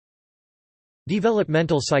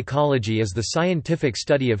Developmental psychology is the scientific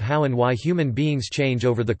study of how and why human beings change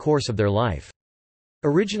over the course of their life.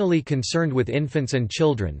 Originally concerned with infants and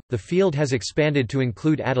children, the field has expanded to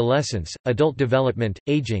include adolescence, adult development,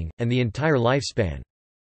 aging, and the entire lifespan.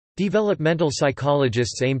 Developmental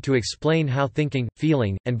psychologists aim to explain how thinking,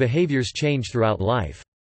 feeling, and behaviors change throughout life.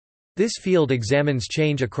 This field examines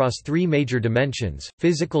change across three major dimensions: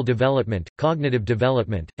 physical development, cognitive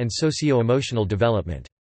development, and socio-emotional development.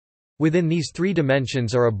 Within these three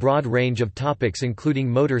dimensions are a broad range of topics including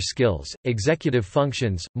motor skills, executive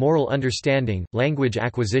functions, moral understanding, language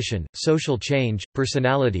acquisition, social change,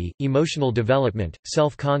 personality, emotional development,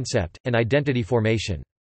 self-concept, and identity formation.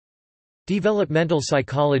 Developmental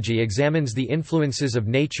psychology examines the influences of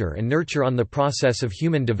nature and nurture on the process of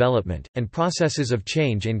human development, and processes of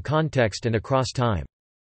change in context and across time.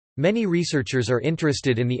 Many researchers are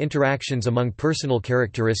interested in the interactions among personal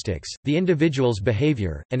characteristics, the individual's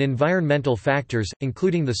behavior, and environmental factors,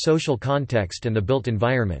 including the social context and the built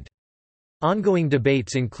environment. Ongoing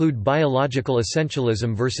debates include biological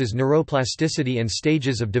essentialism versus neuroplasticity and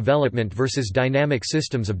stages of development versus dynamic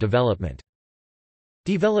systems of development.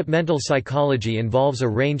 Developmental psychology involves a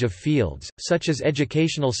range of fields, such as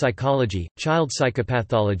educational psychology, child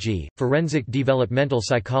psychopathology, forensic developmental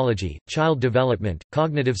psychology, child development,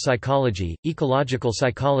 cognitive psychology, ecological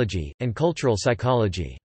psychology, and cultural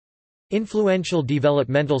psychology. Influential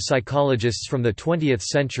developmental psychologists from the 20th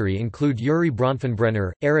century include Yuri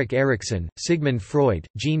Bronfenbrenner, Erik Erikson, Sigmund Freud,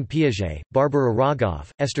 Jean Piaget, Barbara Rogoff,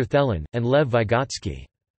 Esther Thelin, and Lev Vygotsky.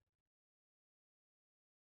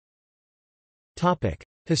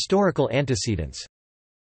 Historical antecedents.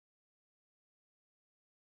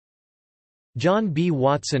 John B.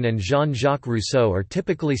 Watson and Jean-Jacques Rousseau are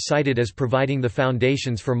typically cited as providing the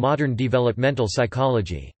foundations for modern developmental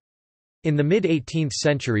psychology. In the mid-18th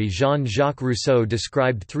century, Jean-Jacques Rousseau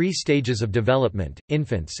described three stages of development: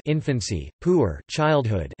 infancy, puer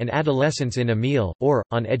childhood, and adolescence in Emile, or,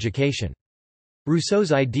 on education.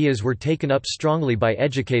 Rousseau's ideas were taken up strongly by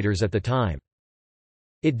educators at the time.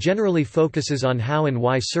 It generally focuses on how and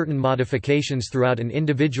why certain modifications throughout an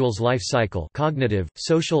individual's life cycle, cognitive,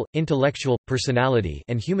 social, intellectual, personality,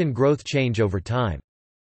 and human growth change over time.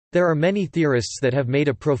 There are many theorists that have made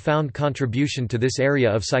a profound contribution to this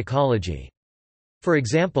area of psychology. For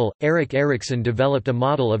example, Erik Erikson developed a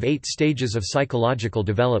model of 8 stages of psychological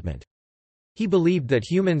development. He believed that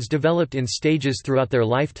humans developed in stages throughout their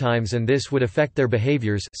lifetimes and this would affect their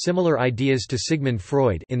behaviors, similar ideas to Sigmund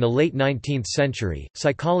Freud. In the late 19th century,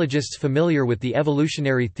 psychologists familiar with the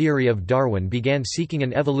evolutionary theory of Darwin began seeking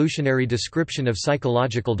an evolutionary description of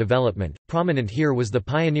psychological development. Prominent here was the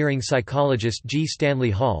pioneering psychologist G.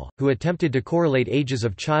 Stanley Hall, who attempted to correlate ages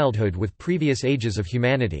of childhood with previous ages of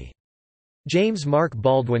humanity. James Mark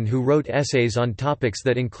Baldwin, who wrote essays on topics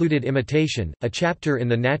that included imitation, a chapter in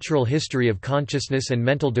the natural history of consciousness and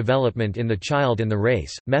mental development in The Child and the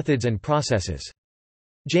Race, Methods and Processes.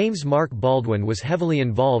 James Mark Baldwin was heavily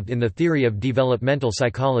involved in the theory of developmental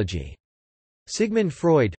psychology. Sigmund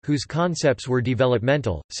Freud, whose concepts were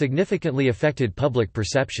developmental, significantly affected public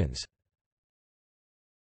perceptions.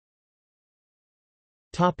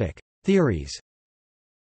 Theories.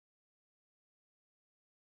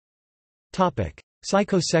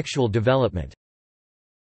 Psychosexual development.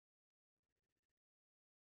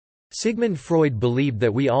 Sigmund Freud believed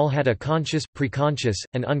that we all had a conscious, preconscious,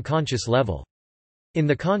 and unconscious level. In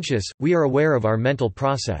the conscious, we are aware of our mental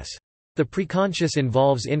process. The preconscious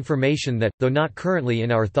involves information that, though not currently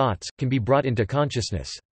in our thoughts, can be brought into consciousness.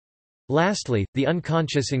 Lastly, the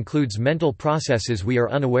unconscious includes mental processes we are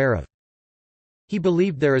unaware of. He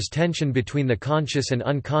believed there is tension between the conscious and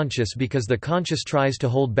unconscious because the conscious tries to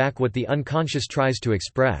hold back what the unconscious tries to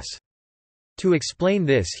express. To explain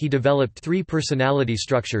this, he developed 3 personality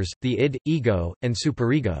structures: the id, ego, and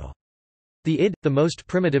superego. The id, the most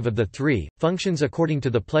primitive of the 3, functions according to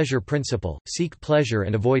the pleasure principle: seek pleasure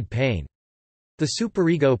and avoid pain. The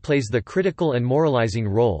superego plays the critical and moralizing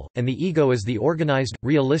role, and the ego is the organized,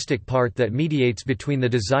 realistic part that mediates between the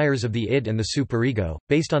desires of the id and the superego.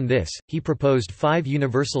 Based on this, he proposed 5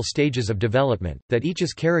 universal stages of development, that each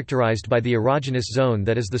is characterized by the erogenous zone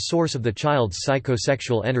that is the source of the child's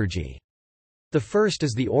psychosexual energy. The first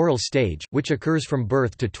is the oral stage, which occurs from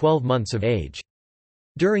birth to 12 months of age.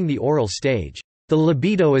 During the oral stage, the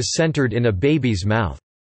libido is centered in a baby's mouth.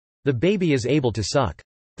 The baby is able to suck.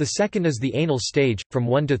 The second is the anal stage, from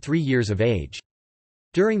 1 to 3 years of age.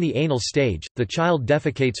 During the anal stage, the child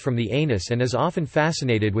defecates from the anus and is often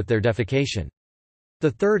fascinated with their defecation. The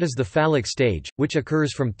third is the phallic stage, which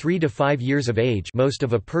occurs from 3 to 5 years of age. Most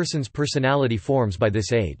of a person's personality forms by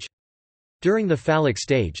this age. During the phallic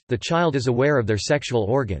stage, the child is aware of their sexual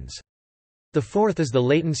organs. The fourth is the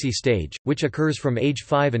latency stage, which occurs from age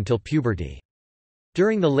 5 until puberty.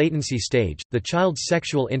 During the latency stage, the child's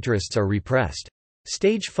sexual interests are repressed.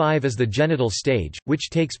 Stage 5 is the genital stage, which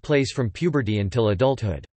takes place from puberty until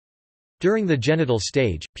adulthood. During the genital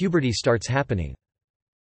stage, puberty starts happening.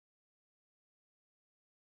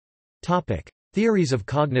 Theories of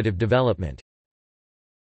cognitive development.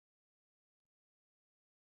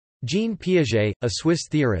 Jean Piaget, a Swiss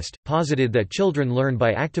theorist, posited that children learn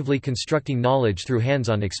by actively constructing knowledge through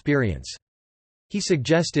hands-on experience. He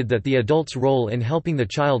suggested that the adult's role in helping the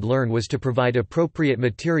child learn was to provide appropriate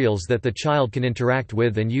materials that the child can interact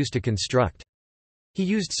with and use to construct. He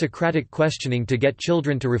used Socratic questioning to get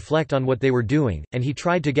children to reflect on what they were doing, and he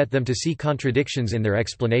tried to get them to see contradictions in their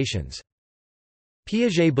explanations.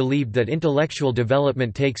 Piaget believed that intellectual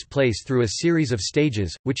development takes place through a series of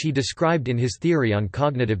stages, which he described in his theory on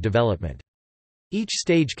cognitive development. Each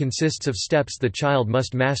stage consists of steps the child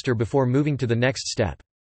must master before moving to the next step.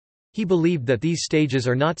 He believed that these stages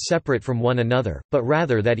are not separate from one another, but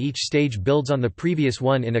rather that each stage builds on the previous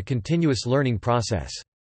one in a continuous learning process.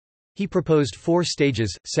 He proposed 4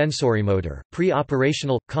 stages: sensorimotor,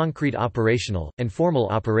 pre-operational, concrete operational, and formal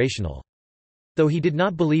operational. Though he did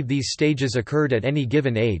not believe these stages occurred at any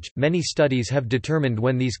given age, many studies have determined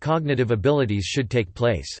when these cognitive abilities should take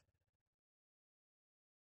place.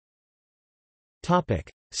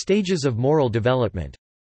 Stages of moral development.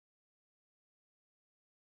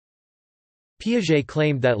 Piaget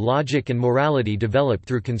claimed that logic and morality develop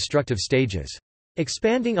through constructive stages.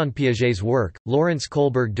 Expanding on Piaget's work, Lawrence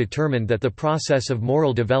Kohlberg determined that the process of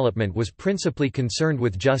moral development was principally concerned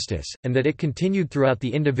with justice, and that it continued throughout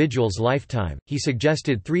the individual's lifetime. He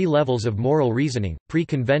suggested 3 levels of moral reasoning: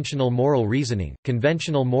 pre-conventional moral reasoning,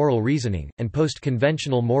 conventional moral reasoning, and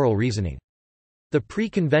post-conventional moral reasoning. The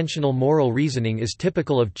pre-conventional moral reasoning is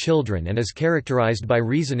typical of children and is characterized by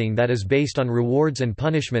reasoning that is based on rewards and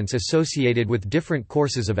punishments associated with different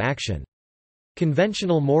courses of action.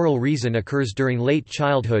 Conventional moral reason occurs during late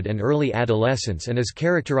childhood and early adolescence and is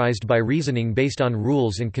characterized by reasoning based on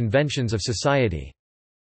rules and conventions of society.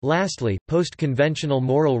 Lastly, post-conventional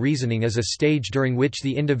moral reasoning is a stage during which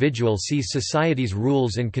the individual sees society's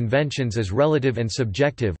rules and conventions as relative and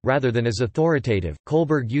subjective, rather than as authoritative.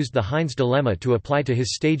 Kohlberg used the Heinz dilemma to apply to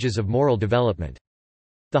his stages of moral development.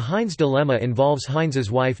 The Heinz dilemma involves Heinz's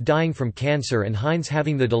wife dying from cancer and Heinz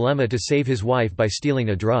having the dilemma to save his wife by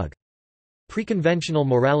stealing a drug. Pre-conventional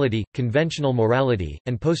morality, conventional morality,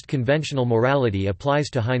 and post-conventional morality applies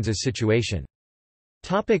to Heinz's situation.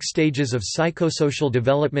 Stages of psychosocial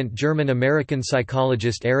development. German-American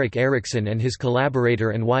psychologist Erik Erikson and his collaborator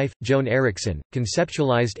and wife, Joan Erikson,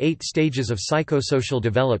 conceptualized 8 stages of psychosocial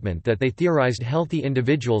development that they theorized healthy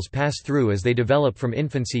individuals pass through as they develop from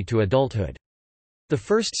infancy to adulthood. The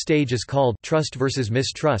first stage is called trust versus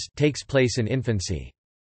mistrust, takes place in infancy.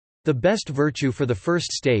 The best virtue for the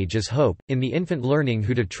first stage is hope, in the infant learning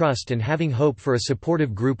who to trust and having hope for a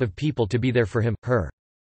supportive group of people to be there for him, her.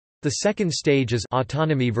 The second stage is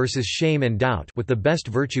autonomy versus shame and doubt, with the best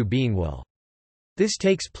virtue being will. This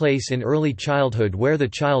takes place in early childhood where the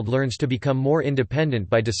child learns to become more independent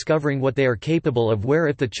by discovering what they are capable of, where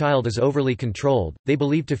if the child is overly controlled, they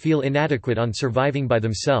believe to feel inadequate on surviving by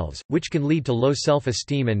themselves, which can lead to low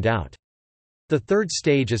self-esteem and doubt. The third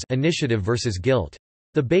stage is initiative versus guilt.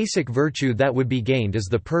 The basic virtue that would be gained is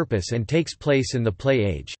the purpose and takes place in the play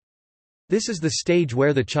age. This is the stage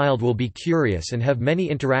where the child will be curious and have many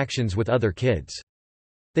interactions with other kids.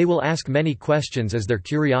 They will ask many questions as their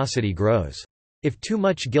curiosity grows. If too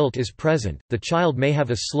much guilt is present, the child may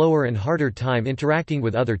have a slower and harder time interacting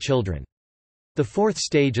with other children. The fourth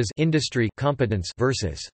stage is industry, competence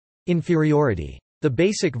versus inferiority. The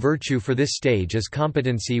basic virtue for this stage is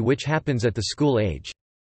competency, which happens at the school age.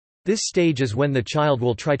 This stage is when the child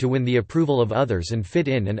will try to win the approval of others and fit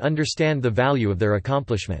in and understand the value of their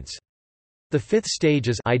accomplishments. The fifth stage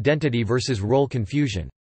is identity versus role confusion.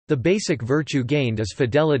 The basic virtue gained is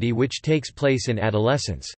fidelity, which takes place in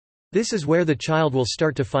adolescence. This is where the child will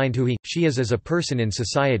start to find who she is as a person in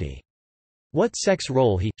society. What sex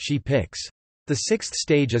role she picks. The sixth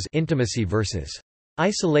stage is intimacy versus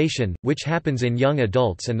isolation, which happens in young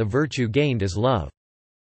adults, and the virtue gained is love.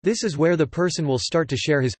 This is where the person will start to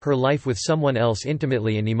share her life with someone else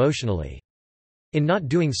intimately and emotionally. In not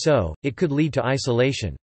doing so, it could lead to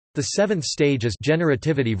isolation. The seventh stage is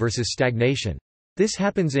generativity versus stagnation. This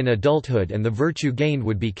happens in adulthood, and the virtue gained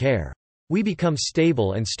would be care. We become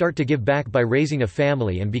stable and start to give back by raising a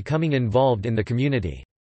family and becoming involved in the community.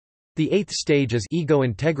 The eighth stage is ego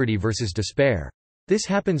integrity versus despair. This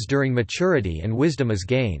happens during maturity and wisdom is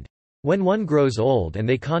gained. When one grows old and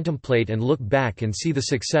they contemplate and look back and see the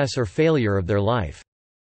success or failure of their life.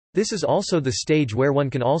 This is also the stage where one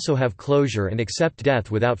can also have closure and accept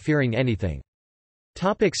death without fearing anything.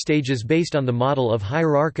 Topic stages. Based on the model of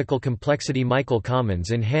hierarchical complexity, Michael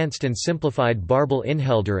Commons enhanced and simplified Barbel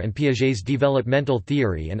Inhelder and Piaget's developmental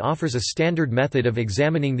theory and offers a standard method of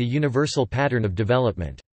examining the universal pattern of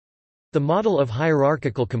development. The model of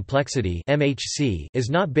hierarchical complexity (MHC) is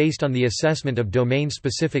not based on the assessment of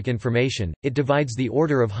domain-specific information, it divides the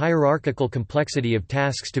order of hierarchical complexity of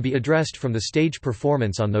tasks to be addressed from the stage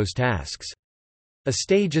performance on those tasks. A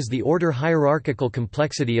stage is the order hierarchical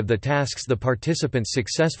complexity of the tasks the participant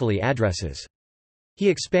successfully addresses. He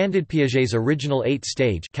expanded Piaget's original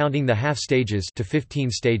 8-stage counting the half-stages to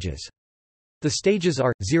 15 stages. The stages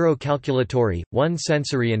are, 0 calculatory, 1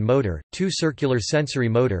 sensory and motor, 2 circular sensory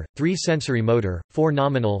motor, 3 sensory motor, 4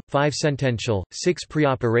 nominal, 5 sentential, 6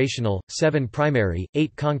 preoperational, 7 primary,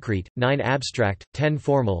 8 concrete, 9 abstract, 10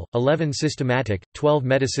 formal, 11 systematic, 12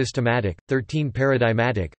 metasystematic, 13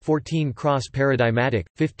 paradigmatic, 14 cross-paradigmatic,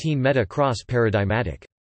 15 meta-cross-paradigmatic.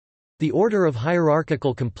 The order of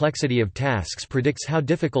hierarchical complexity of tasks predicts how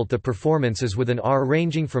difficult the performance is with an R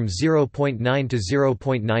ranging from 0.9 to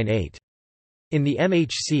 0.98. In the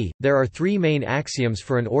MHC, there are 3 main axioms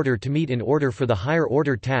for an order to meet in order for the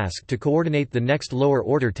higher-order task to coordinate the next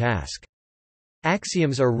lower-order task.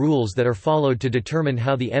 Axioms are rules that are followed to determine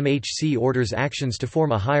how the MHC orders actions to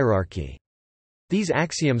form a hierarchy. These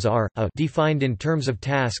axioms are, a defined in terms of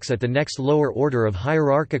tasks at the next lower order of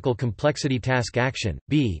hierarchical complexity task action,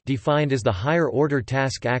 b defined as the higher order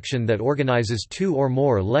task action that organizes 2 or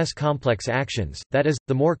more less complex actions, that is,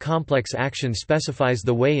 the more complex action specifies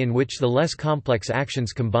the way in which the less complex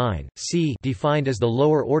actions combine, c defined as the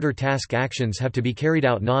lower order task actions have to be carried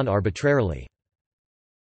out non-arbitrarily.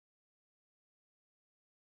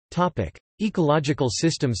 Ecological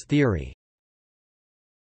systems theory.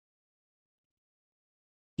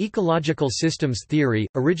 Ecological systems theory,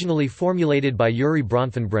 originally formulated by Yuri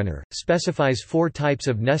Bronfenbrenner, specifies 4 types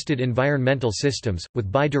of nested environmental systems,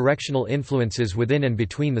 with bidirectional influences within and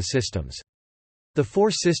between the systems. The 4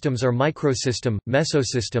 systems are microsystem,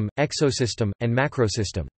 mesosystem, exosystem, and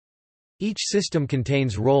macrosystem. Each system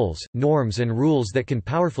contains roles, norms and rules that can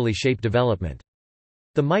powerfully shape development.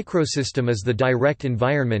 The microsystem is the direct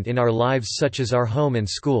environment in our lives such as our home and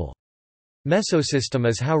school. Mesosystem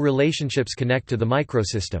is how relationships connect to the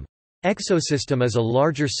microsystem. Exosystem is a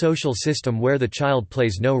larger social system where the child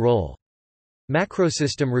plays no role.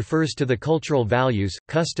 Macrosystem refers to the cultural values,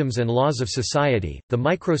 customs and laws of society. The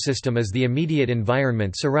microsystem is the immediate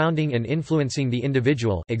environment surrounding and influencing the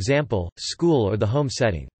individual, example, school or the home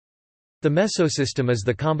setting. The mesosystem is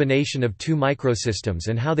the combination of 2 microsystems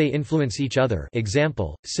and how they influence each other,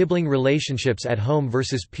 example, sibling relationships at home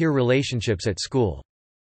versus peer relationships at school.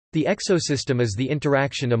 The exosystem is the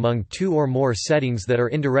interaction among 2 or more settings that are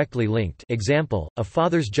indirectly linked. Example, a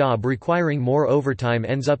father's job requiring more overtime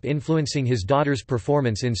ends up influencing his daughter's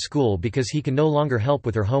performance in school because he can no longer help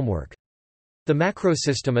with her homework. The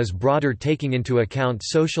macrosystem is broader, taking into account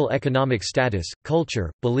social economic status,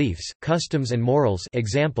 culture, beliefs, customs and morals.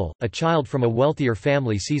 Example, a child from a wealthier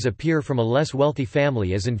family sees a peer from a less wealthy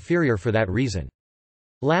family as inferior for that reason.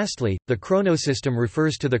 Lastly, the chronosystem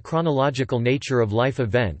refers to the chronological nature of life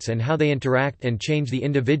events and how they interact and change the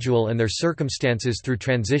individual and their circumstances through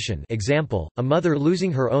transition. Example, a mother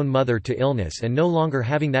losing her own mother to illness and no longer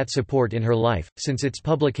having that support in her life. Since its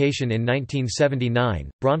publication in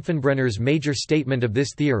 1979, Bronfenbrenner's major statement of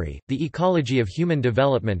this theory, the ecology of human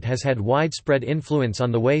development, has had widespread influence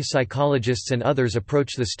on the way psychologists and others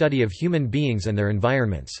approach the study of human beings and their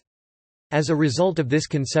environments. As a result of this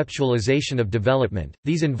conceptualization of development,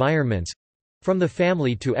 these environments—from the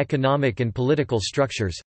family to economic and political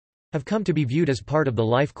structures—have come to be viewed as part of the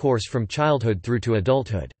life course from childhood through to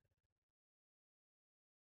adulthood.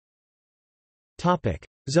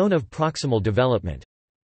 Zone of proximal development.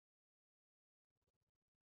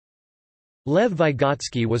 Lev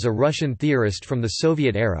Vygotsky was a Russian theorist from the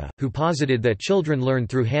Soviet era, who posited that children learn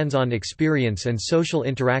through hands-on experience and social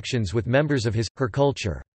interactions with members of his/her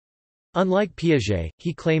culture. Unlike Piaget,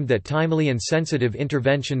 he claimed that timely and sensitive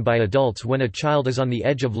intervention by adults when a child is on the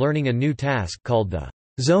edge of learning a new task, called the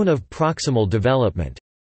zone of proximal development,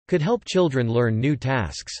 could help children learn new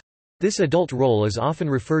tasks. This adult role is often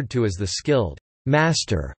referred to as the skilled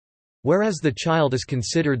master, whereas the child is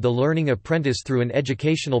considered the learning apprentice through an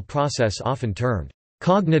educational process often termed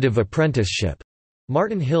cognitive apprenticeship.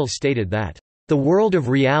 Martin Hill stated that, "The world of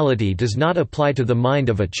reality does not apply to the mind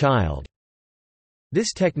of a child."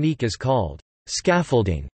 This technique is called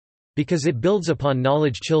scaffolding because it builds upon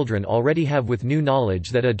knowledge children already have with new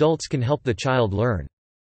knowledge that adults can help the child learn.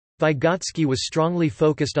 Vygotsky was strongly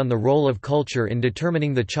focused on the role of culture in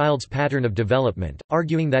determining the child's pattern of development,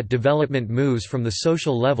 arguing that development moves from the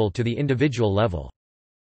social level to the individual level.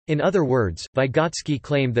 In other words, Vygotsky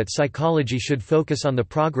claimed that psychology should focus on the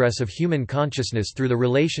progress of human consciousness through the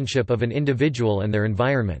relationship of an individual and their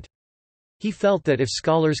environment. He felt that if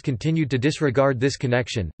scholars continued to disregard this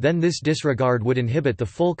connection, then this disregard would inhibit the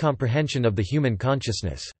full comprehension of the human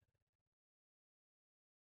consciousness.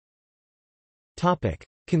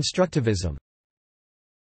 Constructivism.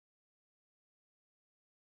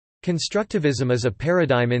 Constructivism is a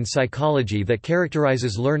paradigm in psychology that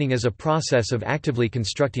characterizes learning as a process of actively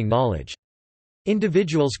constructing knowledge.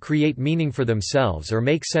 Individuals create meaning for themselves or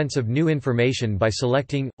make sense of new information by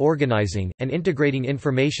selecting, organizing, and integrating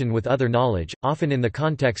information with other knowledge, often in the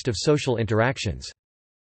context of social interactions.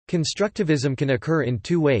 Constructivism can occur in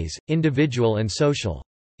two ways, individual and social.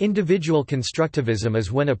 Individual constructivism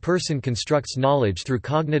is when a person constructs knowledge through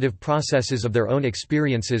cognitive processes of their own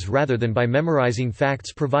experiences rather than by memorizing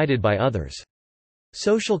facts provided by others.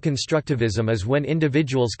 Social constructivism is when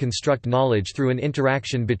individuals construct knowledge through an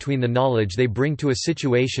interaction between the knowledge they bring to a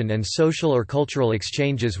situation and social or cultural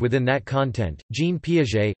exchanges within that content. Jean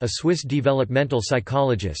Piaget, a Swiss developmental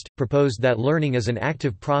psychologist, proposed that learning is an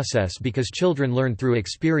active process because children learn through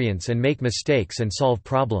experience and make mistakes and solve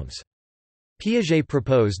problems. Piaget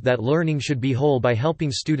proposed that learning should be whole by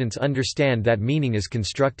helping students understand that meaning is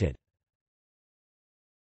constructed.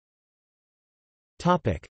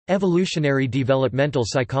 Evolutionary developmental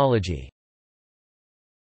psychology.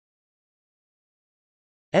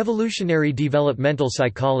 Evolutionary developmental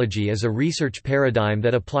psychology is a research paradigm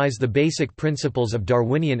that applies the basic principles of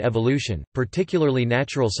Darwinian evolution, particularly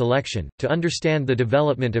natural selection, to understand the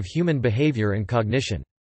development of human behavior and cognition.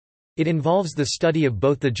 It involves the study of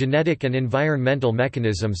both the genetic and environmental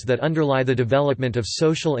mechanisms that underlie the development of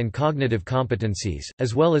social and cognitive competencies,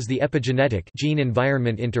 as well as the epigenetic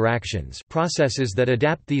gene-environment interactions processes that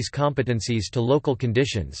adapt these competencies to local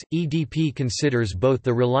conditions. EDP considers both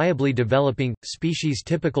the reliably developing,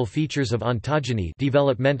 species-typical features of ontogeny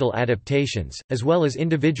developmental adaptations, as well as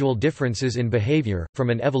individual differences in behavior, from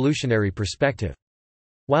an evolutionary perspective.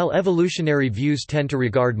 While evolutionary views tend to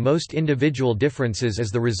regard most individual differences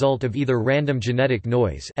as the result of either random genetic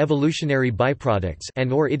noise, evolutionary byproducts,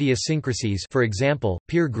 and/or idiosyncrasies, for example,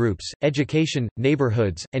 peer groups, education,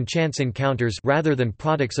 neighborhoods, and chance encounters, rather than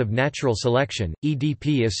products of natural selection,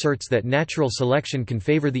 EDP asserts that natural selection can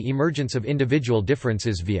favor the emergence of individual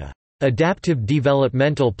differences via adaptive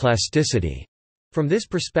developmental plasticity. From this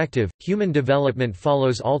perspective, human development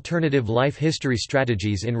follows alternative life history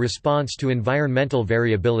strategies in response to environmental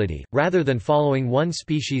variability, rather than following one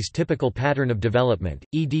species' typical pattern of development.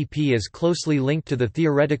 EDP is closely linked to the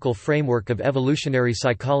theoretical framework of evolutionary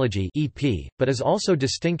psychology (EP), but is also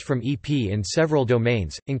distinct from EP in several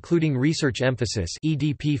domains, including research emphasis.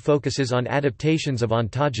 EDP focuses on adaptations of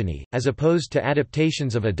ontogeny, as opposed to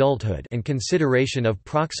adaptations of adulthood, and consideration of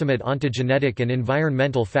proximate ontogenetic and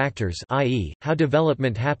environmental factors, i.e., how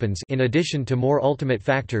development happens, in addition to more ultimate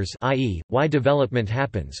factors, i.e., why development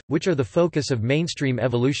happens, which are the focus of mainstream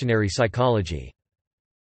evolutionary psychology.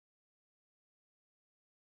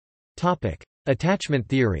 Attachment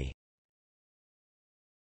theory.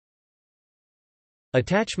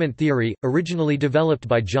 Attachment theory, originally developed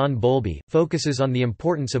by John Bowlby, focuses on the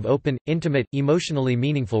importance of open, intimate, emotionally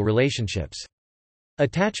meaningful relationships.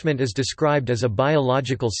 Attachment is described as a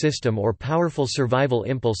biological system or powerful survival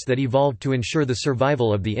impulse that evolved to ensure the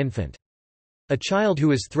survival of the infant. A child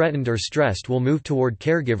who is threatened or stressed will move toward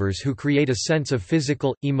caregivers who create a sense of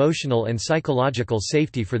physical, emotional and psychological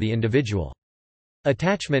safety for the individual.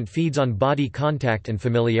 Attachment feeds on body contact and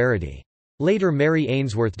familiarity. Later Mary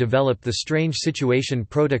Ainsworth developed the strange situation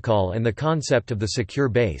protocol and the concept of the secure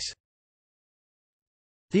base.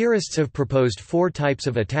 Theorists have proposed 4 types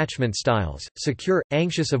of attachment styles: secure,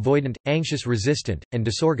 anxious avoidant, anxious resistant, and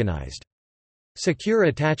disorganized. Secure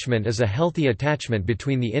attachment is a healthy attachment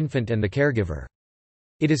between the infant and the caregiver.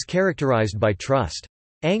 It is characterized by trust.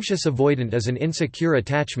 Anxious avoidant is an insecure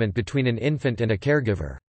attachment between an infant and a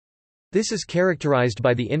caregiver. This is characterized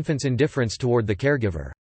by the infant's indifference toward the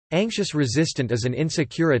caregiver. Anxious resistant is an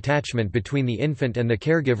insecure attachment between the infant and the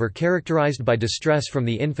caregiver characterized by distress from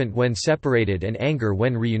the infant when separated and anger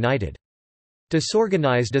when reunited.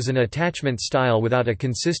 Disorganized is an attachment style without a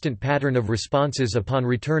consistent pattern of responses upon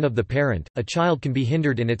return of the parent. A child can be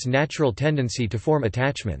hindered in its natural tendency to form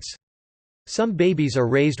attachments. Some babies are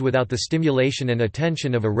raised without the stimulation and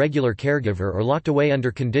attention of a regular caregiver or locked away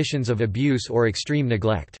under conditions of abuse or extreme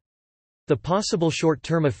neglect. The possible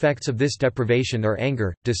short-term effects of this deprivation are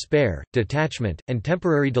anger, despair, detachment, and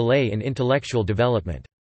temporary delay in intellectual development.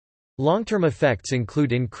 Long-term effects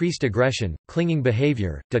include increased aggression, clinging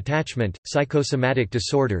behavior, detachment, psychosomatic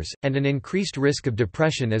disorders, and an increased risk of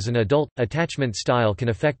depression as an adult. Attachment style can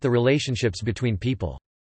affect the relationships between people.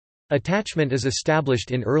 Attachment is established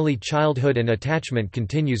in early childhood and attachment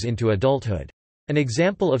continues into adulthood. An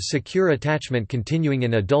example of secure attachment continuing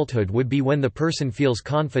in adulthood would be when the person feels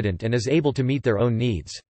confident and is able to meet their own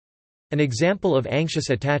needs. An example of anxious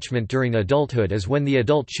attachment during adulthood is when the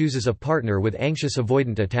adult chooses a partner with anxious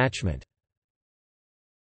avoidant attachment.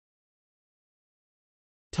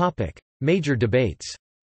 Major debates.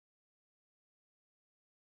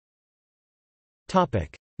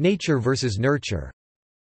 Nature versus nurture.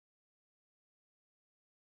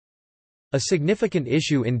 A significant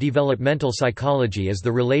issue in developmental psychology is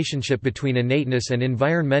the relationship between innateness and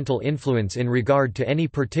environmental influence in regard to any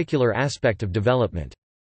particular aspect of development.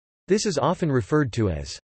 This is often referred to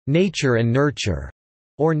as nature and nurture,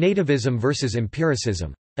 or nativism versus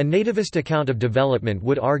empiricism. A nativist account of development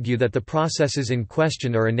would argue that the processes in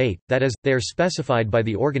question are innate, that is, they are specified by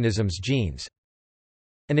the organism's genes.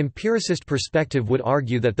 An empiricist perspective would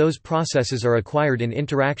argue that those processes are acquired in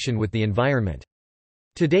interaction with the environment.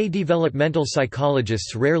 Today, developmental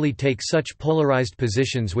psychologists rarely take such polarized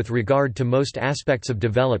positions with regard to most aspects of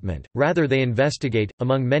development, rather they investigate,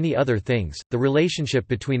 among many other things, the relationship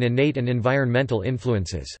between innate and environmental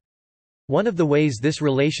influences. One of the ways this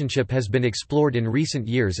relationship has been explored in recent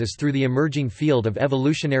years is through the emerging field of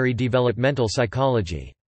evolutionary developmental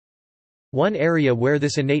psychology. One area where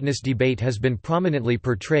this innateness debate has been prominently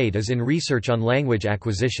portrayed is in research on language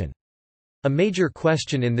acquisition. A major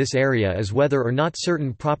question in this area is whether or not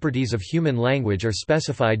certain properties of human language are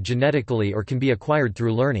specified genetically or can be acquired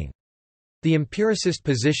through learning. The empiricist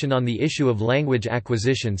position on the issue of language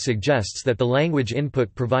acquisition suggests that the language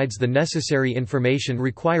input provides the necessary information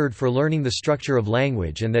required for learning the structure of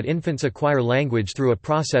language and that infants acquire language through a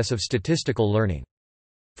process of statistical learning.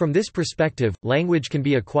 From this perspective, language can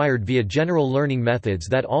be acquired via general learning methods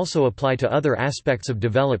that also apply to other aspects of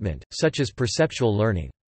development, such as perceptual learning.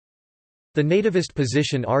 The nativist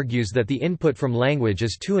position argues that the input from language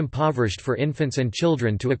is too impoverished for infants and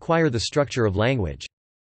children to acquire the structure of language.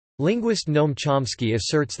 Linguist Noam Chomsky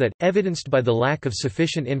asserts that, evidenced by the lack of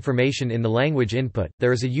sufficient information in the language input,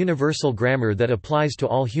 there is a universal grammar that applies to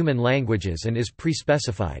all human languages and is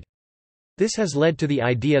pre-specified. This has led to the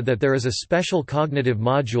idea that there is a special cognitive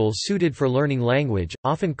module suited for learning language,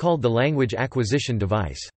 often called the language acquisition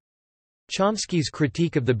device. Chomsky's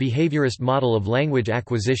critique of the behaviorist model of language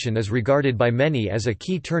acquisition is regarded by many as a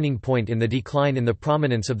key turning point in the decline in the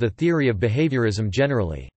prominence of the theory of behaviorism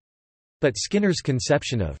generally. But Skinner's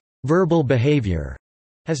conception of verbal behavior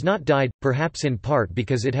has not died, perhaps in part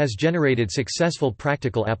because it has generated successful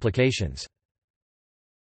practical applications.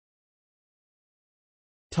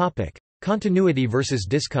 Continuity versus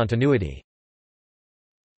discontinuity.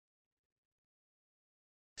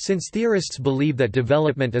 Since theorists believe that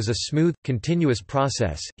development is a smooth, continuous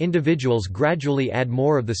process, individuals gradually add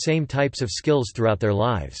more of the same types of skills throughout their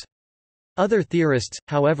lives. Other theorists,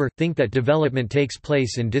 however, think that development takes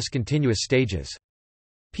place in discontinuous stages.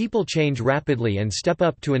 People change rapidly and step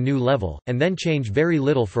up to a new level, and then change very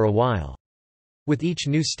little for a while. With each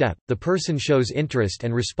new step, the person shows interest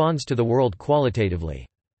and responds to the world qualitatively.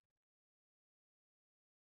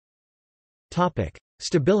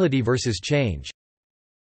 Stability versus change.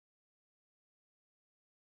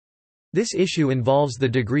 This issue involves the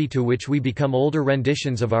degree to which we become older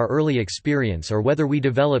renditions of our early experience or whether we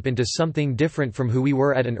develop into something different from who we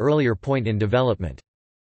were at an earlier point in development.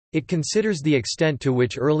 It considers the extent to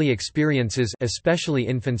which early experiences, especially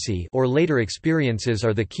infancy, or later experiences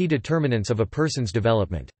are the key determinants of a person's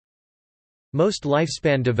development. Most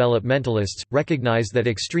lifespan developmentalists recognize that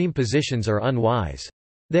extreme positions are unwise.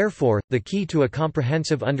 Therefore, the key to a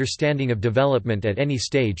comprehensive understanding of development at any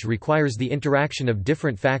stage requires the interaction of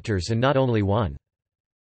different factors and not only one.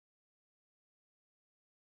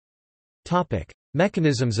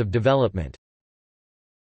 Mechanisms of development.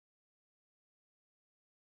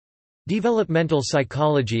 Developmental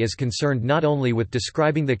psychology is concerned not only with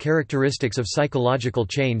describing the characteristics of psychological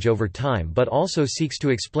change over time but also seeks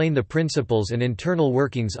to explain the principles and internal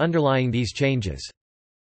workings underlying these changes.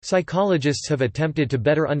 Psychologists have attempted to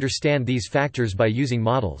better understand these factors by using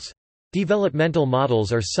models. Developmental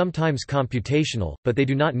models are sometimes computational, but they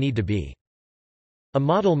do not need to be. A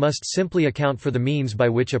model must simply account for the means by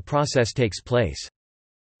which a process takes place.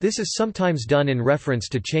 This is sometimes done in reference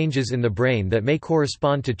to changes in the brain that may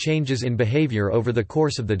correspond to changes in behavior over the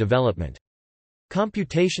course of the development.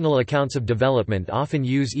 Computational accounts of development often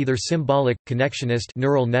use either symbolic, connectionist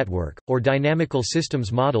neural network, or dynamical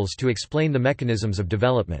systems models to explain the mechanisms of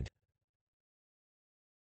development.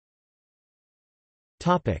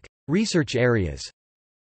 Research areas.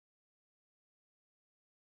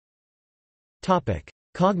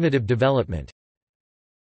 Cognitive development.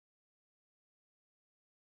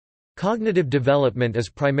 Cognitive development is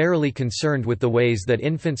primarily concerned with the ways that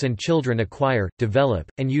infants and children acquire, develop,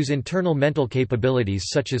 and use internal mental capabilities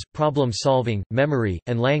such as, problem-solving, memory,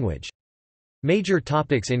 and language. Major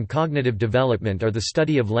topics in cognitive development are the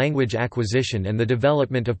study of language acquisition and the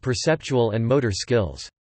development of perceptual and motor skills.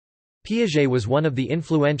 Piaget was one of the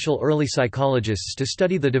influential early psychologists to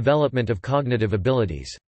study the development of cognitive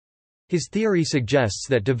abilities. His theory suggests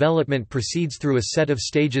that development proceeds through a set of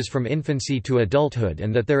stages from infancy to adulthood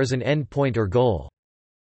and that there is an end point or goal.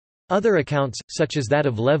 Other accounts, such as that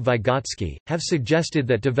of Lev Vygotsky, have suggested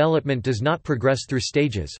that development does not progress through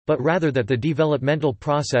stages, but rather that the developmental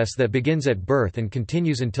process that begins at birth and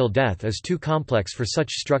continues until death is too complex for such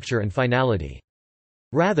structure and finality.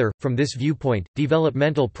 Rather, from this viewpoint,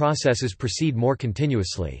 developmental processes proceed more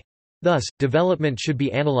continuously. Thus, development should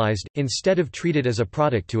be analyzed, instead of treated as a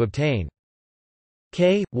product to obtain.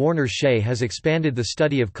 Warner Shea has expanded the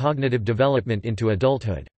study of cognitive development into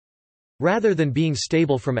adulthood. Rather than being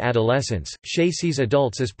stable from adolescence, Shea sees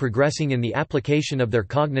adults as progressing in the application of their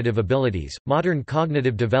cognitive abilities. Modern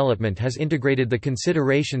cognitive development has integrated the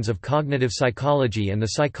considerations of cognitive psychology and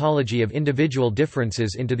the psychology of individual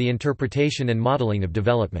differences into the interpretation and modeling of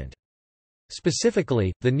development.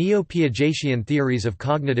 Specifically, the neo-Piagetian theories of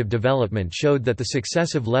cognitive development showed that the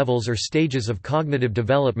successive levels or stages of cognitive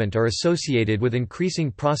development are associated with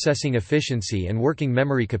increasing processing efficiency and working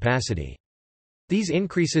memory capacity. These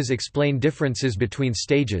increases explain differences between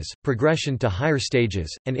stages, progression to higher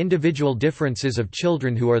stages, and individual differences of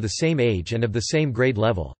children who are the same age and of the same grade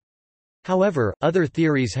level. However, other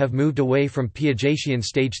theories have moved away from Piagetian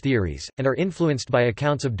stage theories, and are influenced by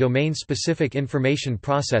accounts of domain-specific information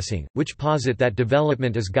processing, which posit that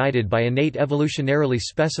development is guided by innate evolutionarily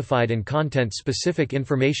specified and content-specific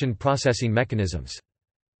information processing mechanisms.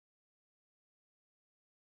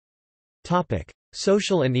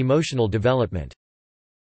 Social and emotional development.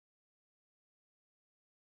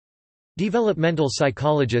 Developmental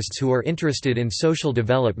psychologists who are interested in social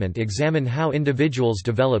development examine how individuals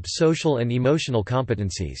develop social and emotional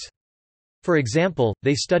competencies. For example,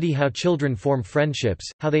 they study how children form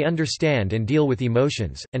friendships, how they understand and deal with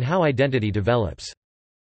emotions, and how identity develops.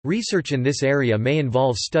 Research in this area may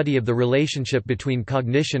involve study of the relationship between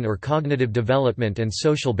cognition or cognitive development and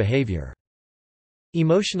social behavior.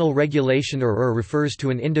 Emotional regulation or refers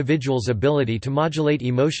to an individual's ability to modulate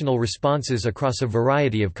emotional responses across a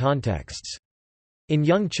variety of contexts. In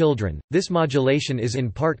young children, this modulation is in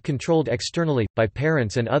part controlled externally, by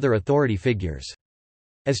parents and other authority figures.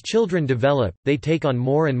 As children develop, they take on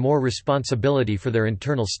more and more responsibility for their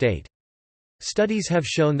internal state. Studies have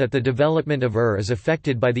shown that the development of is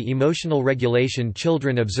affected by the emotional regulation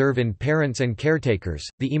children observe in parents and caretakers,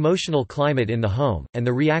 the emotional climate in the home, and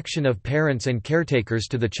the reaction of parents and caretakers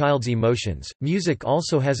to the child's emotions. Music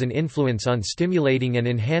also has an influence on stimulating and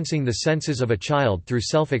enhancing the senses of a child through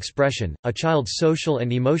self-expression. A child's social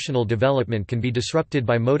and emotional development can be disrupted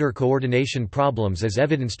by motor coordination problems as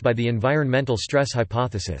evidenced by the environmental stress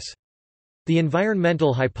hypothesis. The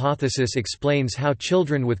environmental hypothesis explains how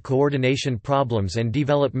children with coordination problems and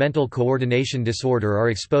developmental coordination disorder are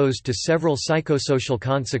exposed to several psychosocial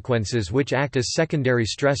consequences which act as secondary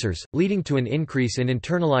stressors, leading to an increase in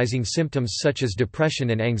internalizing symptoms such as depression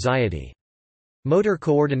and anxiety. Motor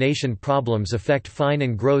coordination problems affect fine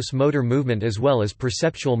and gross motor movement as well as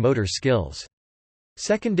perceptual motor skills.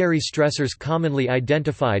 Secondary stressors commonly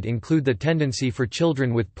identified include the tendency for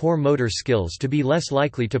children with poor motor skills to be less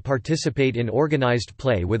likely to participate in organized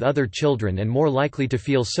play with other children and more likely to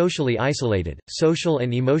feel socially isolated. Social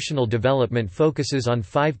and emotional development focuses on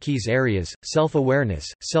 5 key areas: self-awareness,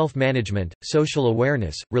 self-management, social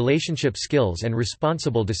awareness, relationship skills, and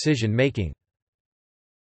responsible decision-making.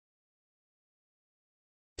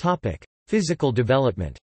 Topic: Physical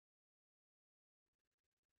development.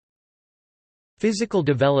 Physical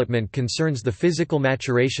development concerns the physical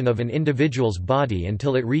maturation of an individual's body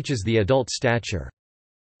until it reaches the adult stature.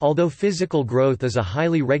 Although physical growth is a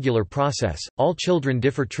highly regular process, all children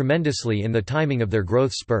differ tremendously in the timing of their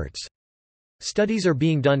growth spurts. Studies are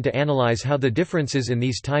being done to analyze how the differences in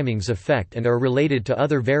these timings affect and are related to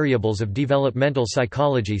other variables of developmental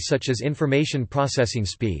psychology such as information processing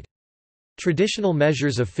speed. Traditional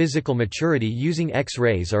measures of physical maturity using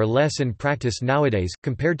X-rays are less in practice nowadays,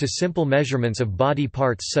 compared to simple measurements of body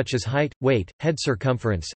parts such as height, weight, head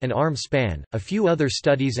circumference, and arm span. A few other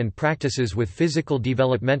studies and practices with physical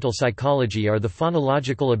developmental psychology are the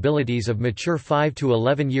phonological abilities of mature 5 to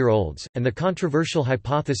 11-year-olds, and the controversial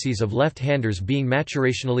hypotheses of left-handers being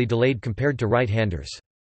maturationally delayed compared to right-handers.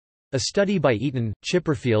 A study by Eaton,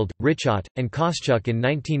 Chipperfield, Richot, and Koschuk in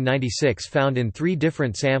 1996 found in 3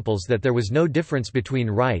 different samples that there was no difference between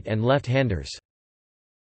right and left-handers.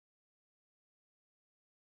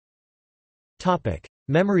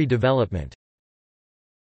 Memory development.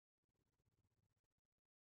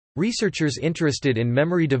 Researchers interested in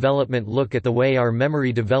memory development look at the way our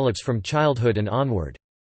memory develops from childhood and onward.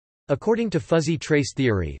 According to fuzzy trace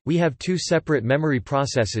theory, we have 2 separate memory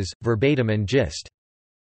processes, verbatim and gist.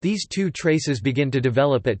 These 2 traces begin to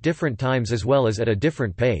develop at different times as well as at a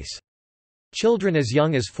different pace. Children as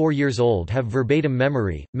young as 4 years old have verbatim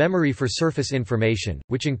memory, memory for surface information,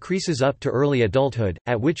 which increases up to early adulthood,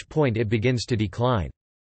 at which point it begins to decline.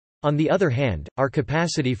 On the other hand, our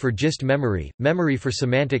capacity for gist memory, memory for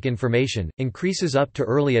semantic information, increases up to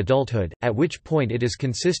early adulthood, at which point it is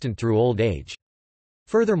consistent through old age.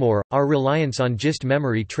 Furthermore, our reliance on gist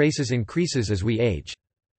memory traces increases as we age.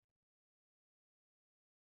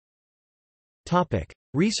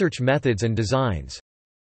 Research methods and designs.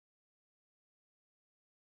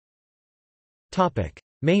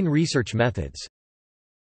 Main research methods.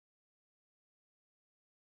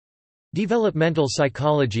 Developmental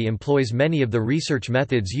psychology employs many of the research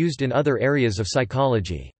methods used in other areas of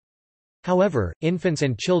psychology. However, infants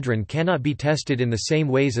and children cannot be tested in the same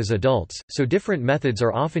ways as adults, so different methods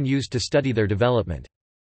are often used to study their development.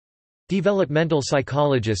 Developmental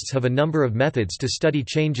psychologists have a number of methods to study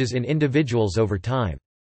changes in individuals over time.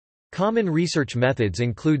 Common research methods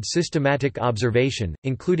include systematic observation,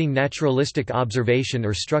 including naturalistic observation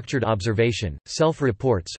or structured observation,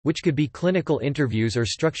 self-reports, which could be clinical interviews or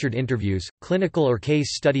structured interviews, clinical or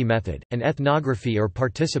case study method, and ethnography or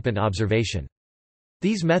participant observation.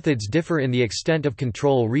 These methods differ in the extent of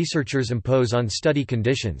control researchers impose on study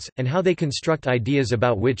conditions, and how they construct ideas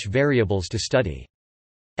about which variables to study.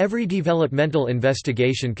 Every developmental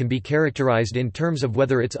investigation can be characterized in terms of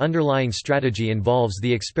whether its underlying strategy involves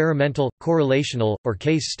the experimental, correlational, or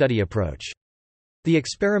case study approach. The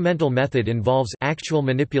experimental method involves actual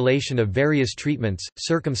manipulation of various treatments,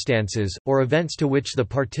 circumstances, or events to which the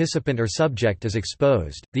participant or subject is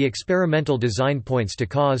exposed. The experimental design points to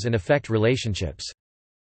cause and effect relationships.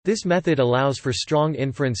 This method allows for strong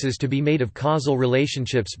inferences to be made of causal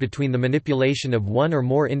relationships between the manipulation of one or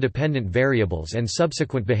more independent variables and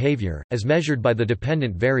subsequent behavior, as measured by the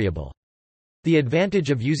dependent variable. The advantage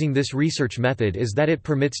of using this research method is that it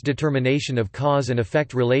permits determination of cause and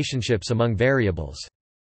effect relationships among variables.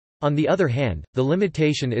 On the other hand, the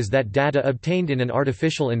limitation is that data obtained in an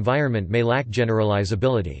artificial environment may lack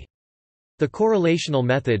generalizability. The correlational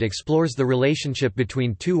method explores the relationship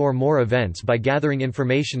between 2 or more events by gathering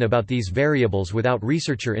information about these variables without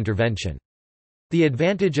researcher intervention. The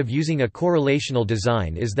advantage of using a correlational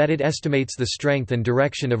design is that it estimates the strength and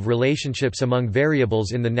direction of relationships among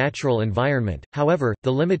variables in the natural environment. However,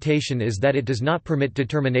 the limitation is that it does not permit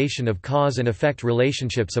determination of cause and effect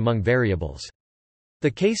relationships among variables. The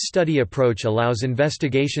case study approach allows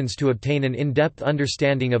investigations to obtain an in-depth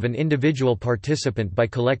understanding of an individual participant by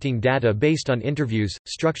collecting data based on interviews,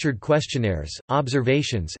 structured questionnaires,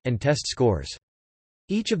 observations, and test scores.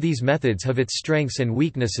 Each of these methods have its strengths and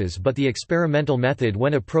weaknesses, but the experimental method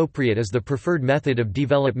when appropriate is the preferred method of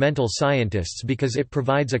developmental scientists because it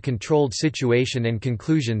provides a controlled situation and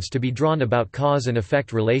conclusions to be drawn about cause and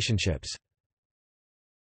effect relationships.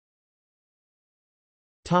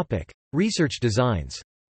 Research designs.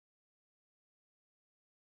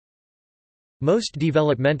 Most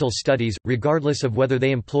developmental studies, regardless of whether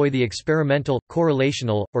they employ the experimental,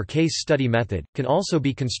 correlational, or case study method, can also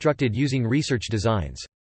be constructed using research designs.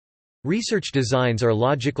 Research designs are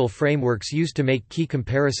logical frameworks used to make key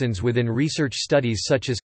comparisons within research studies such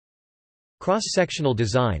as cross-sectional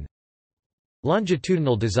design,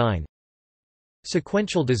 longitudinal design,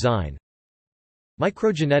 sequential design,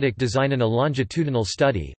 microgenetic design. In a longitudinal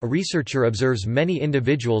study, a researcher observes many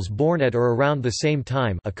individuals born at or around the same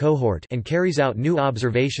time, a cohort, and carries out new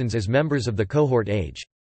observations as members of the cohort age.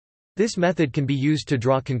 This method can be used to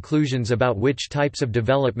draw conclusions about which types of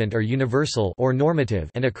development are universal or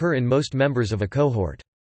normative and occur in most members of a cohort.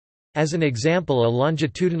 As an example, a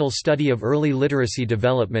longitudinal study of early literacy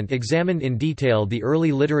development examined in detail the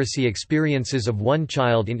early literacy experiences of one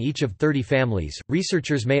child in each of 30 families.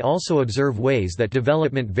 Researchers may also observe ways that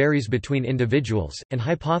development varies between individuals, and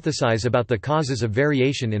hypothesize about the causes of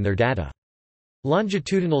variation in their data.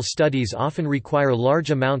 Longitudinal studies often require large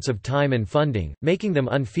amounts of time and funding, making them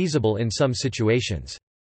unfeasible in some situations.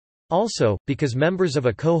 Also, because members of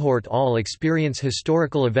a cohort all experience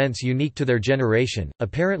historical events unique to their generation,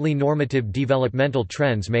 apparently normative developmental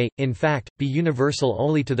trends may, in fact, be universal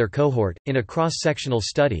only to their cohort. In a cross-sectional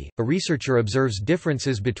study, a researcher observes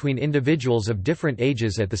differences between individuals of different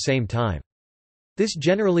ages at the same time. This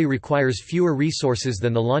generally requires fewer resources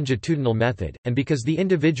than the longitudinal method, and because the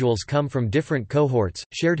individuals come from different cohorts,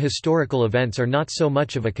 shared historical events are not so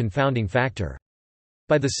much of a confounding factor.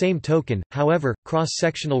 By the same token, however,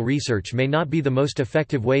 cross-sectional research may not be the most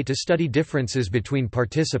effective way to study differences between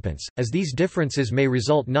participants, as these differences may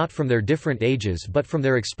result not from their different ages but from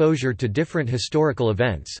their exposure to different historical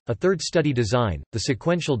events. A third study design, the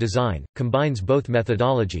sequential design, combines both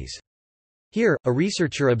methodologies. Here, a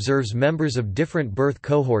researcher observes members of different birth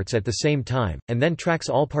cohorts at the same time, and then tracks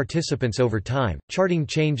all participants over time, charting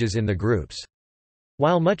changes in the groups.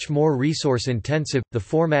 While much more resource-intensive, the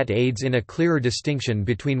format aids in a clearer distinction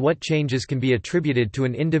between what changes can be attributed to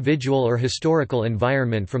an individual or historical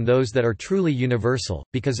environment from those that are truly universal.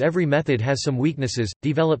 Because every method has some weaknesses,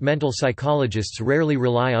 developmental psychologists rarely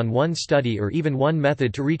rely on one study or even one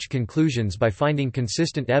method to reach conclusions by finding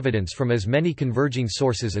consistent evidence from as many converging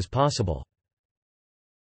sources as possible.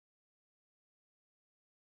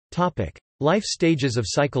 Topic: Life stages of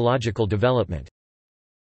psychological development.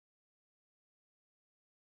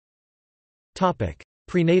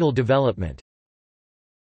 Prenatal development.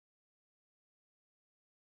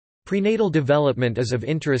 Prenatal development is of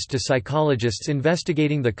interest to psychologists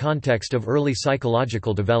investigating the context of early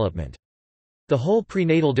psychological development. The whole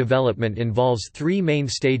prenatal development involves three main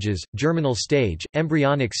stages: germinal stage,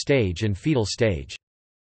 embryonic stage and fetal stage.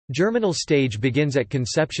 Germinal stage begins at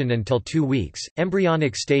conception until 2 weeks,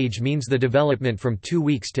 embryonic stage means the development from 2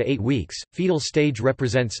 weeks to 8 weeks, fetal stage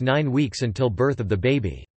represents 9 weeks until birth of the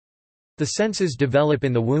baby. The senses develop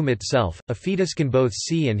in the womb itself. A fetus can both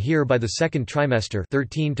see and hear by the second trimester,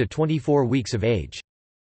 13 to 24 weeks of age.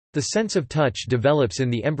 The sense of touch develops in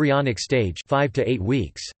the embryonic stage, 5 to 8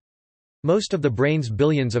 weeks. Most of the brain's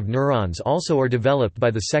billions of neurons also are developed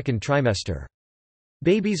by the second trimester.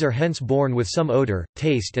 Babies are hence born with some odor,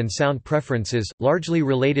 taste and sound preferences, largely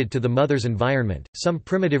related to the mother's environment. Some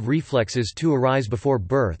primitive reflexes too arise before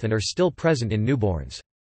birth and are still present in newborns.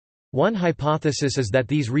 One hypothesis is that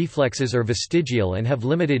these reflexes are vestigial and have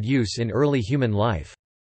limited use in early human life.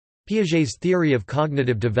 Piaget's theory of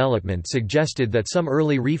cognitive development suggested that some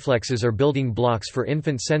early reflexes are building blocks for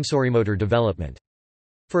infant sensorimotor development.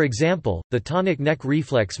 For example, the tonic neck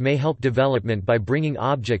reflex may help development by bringing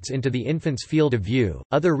objects into the infant's field of view.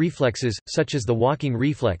 Other reflexes, such as the walking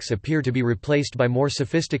reflex, appear to be replaced by more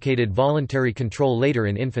sophisticated voluntary control later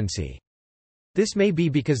in infancy. This may be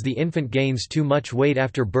because the infant gains too much weight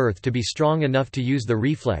after birth to be strong enough to use the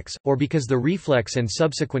reflex, or because the reflex and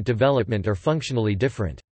subsequent development are functionally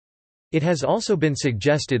different. It has also been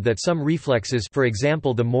suggested that some reflexes, for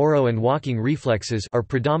example the Moro and walking reflexes, are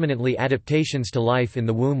predominantly adaptations to life in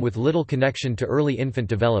the womb with little connection to early infant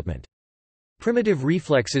development. Primitive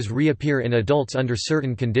reflexes reappear in adults under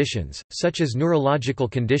certain conditions, such as neurological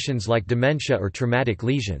conditions like dementia or traumatic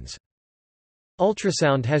lesions.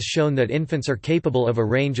 Ultrasound has shown that infants are capable of a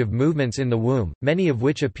range of movements in the womb, many of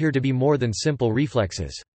which appear to be more than simple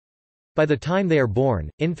reflexes. By the time they are born,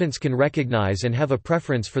 infants can recognize and have a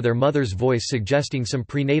preference for their mother's voice, suggesting some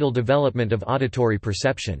prenatal development of auditory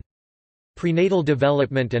perception. Prenatal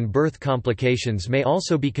development and birth complications may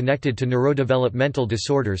also be connected to neurodevelopmental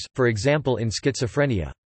disorders, for example in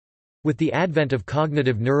schizophrenia. With the advent of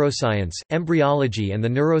cognitive neuroscience, embryology and the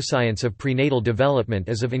neuroscience of prenatal development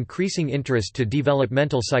is of increasing interest to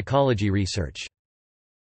developmental psychology research.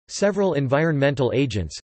 Several environmental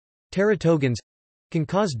agents—teratogens— can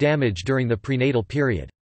cause damage during the prenatal period.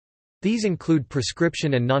 These include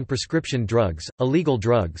prescription and non-prescription drugs, illegal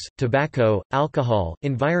drugs, tobacco, alcohol,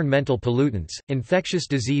 environmental pollutants, infectious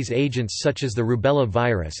disease agents such as the rubella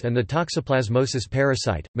virus and the toxoplasmosis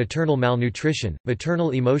parasite, maternal malnutrition,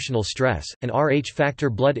 maternal emotional stress, and Rh factor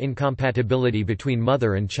blood incompatibility between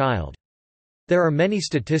mother and child. There are many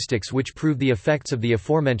statistics which prove the effects of the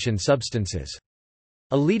aforementioned substances.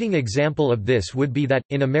 A leading example of this would be that,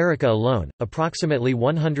 in America alone, approximately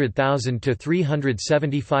 100,000 to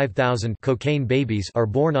 375,000 cocaine babies are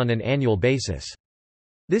born on an annual basis.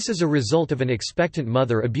 This is a result of an expectant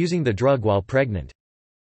mother abusing the drug while pregnant.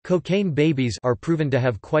 Cocaine babies are proven to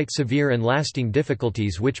have quite severe and lasting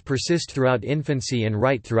difficulties which persist throughout infancy and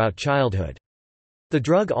right throughout childhood. The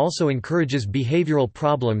drug also encourages behavioral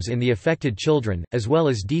problems in the affected children, as well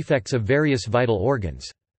as defects of various vital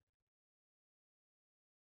organs.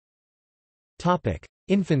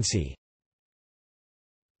 Infancy.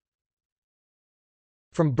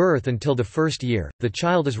 From birth until the first year, the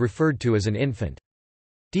child is referred to as an infant.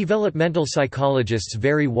 Developmental psychologists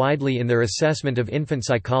vary widely in their assessment of infant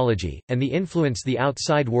psychology, and the influence the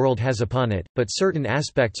outside world has upon it, but certain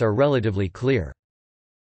aspects are relatively clear.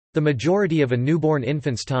 The majority of a newborn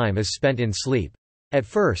infant's time is spent in sleep. At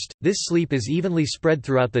first, this sleep is evenly spread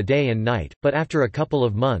throughout the day and night, but after a couple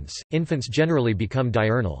of months, infants generally become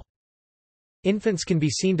diurnal. Infants can be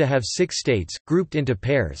seen to have 6 states, grouped into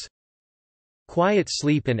pairs. Quiet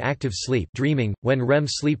sleep and active sleep, dreaming, when REM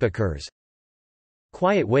sleep occurs.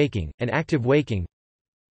 Quiet waking, and active waking.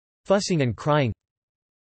 Fussing and crying.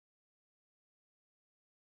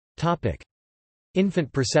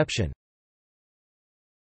 Infant perception.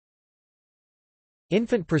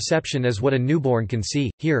 Infant perception is what a newborn can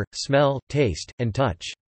see, hear, smell, taste, and touch.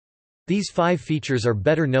 These 5 features are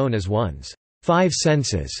better known as one's 5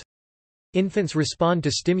 senses. Infants respond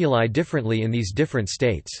to stimuli differently in these different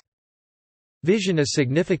states. Vision is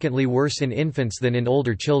significantly worse in infants than in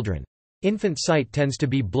older children. Infant sight tends to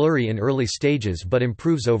be blurry in early stages but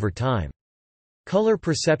improves over time. Color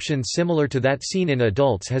perception similar to that seen in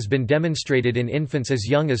adults has been demonstrated in infants as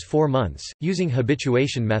young as 4 months, using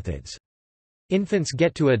habituation methods. Infants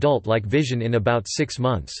get to adult-like vision in about 6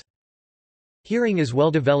 months. Hearing is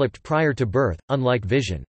well developed prior to birth, unlike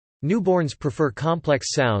vision. Newborns prefer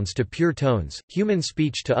complex sounds to pure tones, human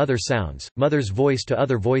speech to other sounds, mother's voice to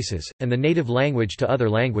other voices, and the native language to other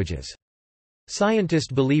languages.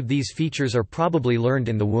 Scientists believe these features are probably learned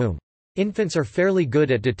in the womb. Infants are fairly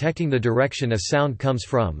good at detecting the direction a sound comes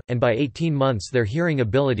from, and by 18 months their hearing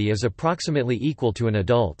ability is approximately equal to an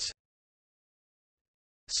adult's.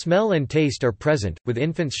 Smell and taste are present, with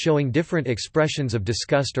infants showing different expressions of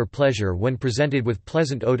disgust or pleasure when presented with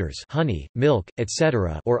pleasant odors, honey, milk,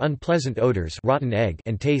 etc., or unpleasant odors, rotten egg,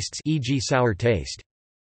 and tastes, e.g. sour taste.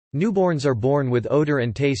 Newborns are born with odor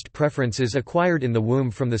and taste preferences acquired in the womb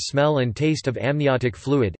from the smell and taste of amniotic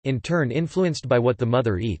fluid, in turn influenced by what the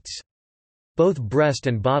mother eats. Both breast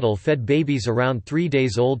and bottle-fed babies around 3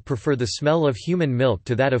 days old prefer the smell of human milk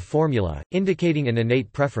to that of formula, indicating an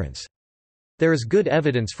innate preference. There is good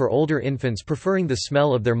evidence for older infants preferring the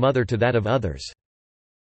smell of their mother to that of others.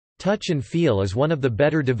 Touch and feel is one of the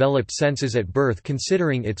better developed senses at birth,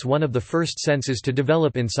 considering it's one of the first senses to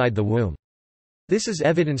develop inside the womb. This is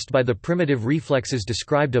evidenced by the primitive reflexes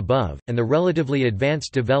described above, and the relatively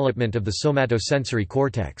advanced development of the somatosensory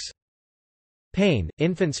cortex. Pain.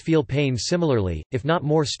 Infants feel pain similarly, if not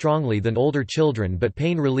more strongly than older children, but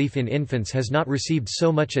pain relief in infants has not received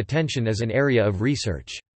so much attention as an area of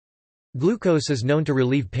research. Glucose is known to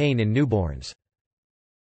relieve pain in newborns.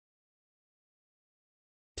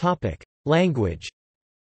 Language.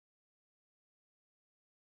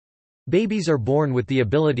 Babies are born with the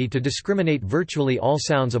ability to discriminate virtually all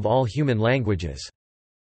sounds of all human languages.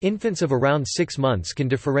 Infants of around 6 months can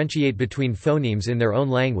differentiate between phonemes in their own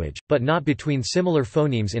language, but not between similar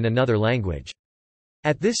phonemes in another language.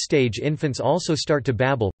 At this stage, infants also start to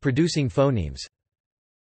babble, producing phonemes.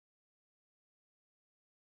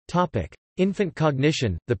 Infant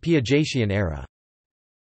cognition, the Piagetian era.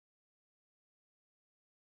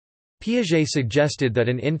 Piaget suggested that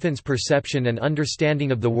an infant's perception and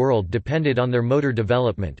understanding of the world depended on their motor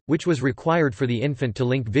development, which was required for the infant to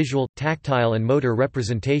link visual, tactile and motor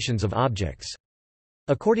representations of objects.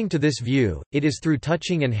 According to this view, it is through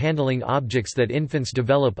touching and handling objects that infants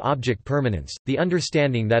develop object permanence, the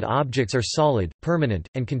understanding that objects are solid, permanent,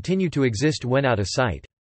 and continue to exist when out of sight.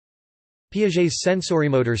 Piaget's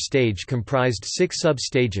sensorimotor stage comprised 6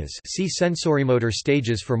 sub-stages. See sensorimotor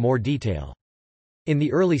stages for more detail. In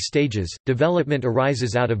the early stages, development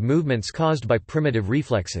arises out of movements caused by primitive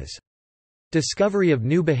reflexes. Discovery of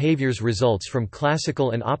new behaviors results from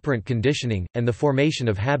classical and operant conditioning, and the formation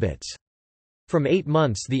of habits. From 8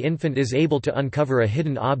 months the infant is able to uncover a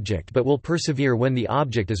hidden object but will persevere when the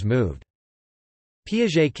object is moved.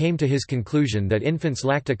 Piaget came to his conclusion that infants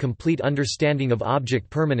lacked a complete understanding of object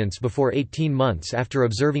permanence before 18 months after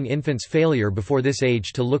observing infants' failure before this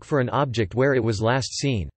age to look for an object where it was last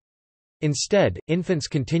seen. Instead, infants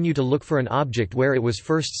continue to look for an object where it was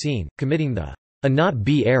first seen, committing the "a not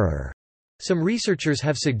be" error. Some researchers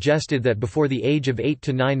have suggested that before the age of 8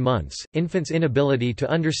 to 9 months, infants' inability to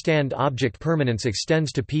understand object permanence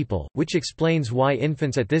extends to people, which explains why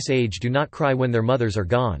infants at this age do not cry when their mothers are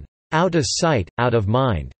gone. Out of sight, out of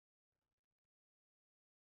mind.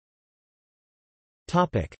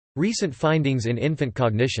 Recent findings in infant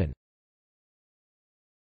cognition.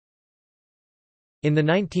 In the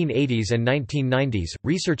 1980s and 1990s,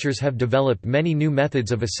 researchers have developed many new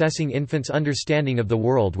methods of assessing infants' understanding of the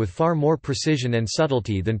world with far more precision and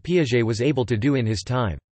subtlety than Piaget was able to do in his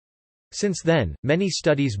time. Since then, many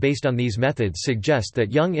studies based on these methods suggest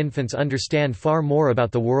that young infants understand far more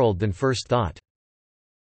about the world than first thought.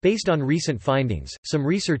 Based on recent findings, some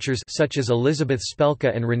researchers such as Elizabeth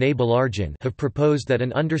Spelke and René Baillargeon have proposed that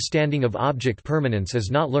an understanding of object permanence is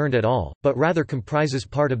not learned at all, but rather comprises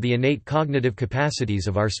part of the innate cognitive capacities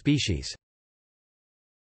of our species.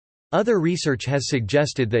 Other research has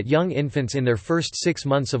suggested that young infants in their first 6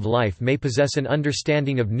 months of life may possess an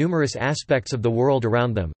understanding of numerous aspects of the world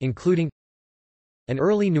around them, including an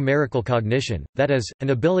early numerical cognition, that is,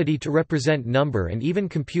 an ability to represent number and even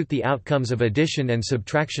compute the outcomes of addition and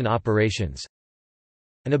subtraction operations,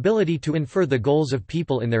 an ability to infer the goals of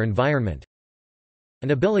people in their environment,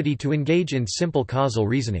 an ability to engage in simple causal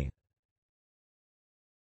reasoning.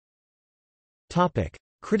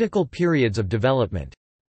 Critical periods of development.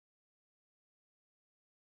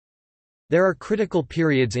 There are critical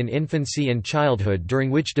periods in infancy and childhood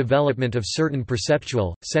during which development of certain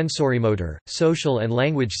perceptual, sensorimotor, social and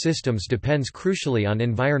language systems depends crucially on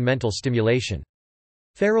environmental stimulation.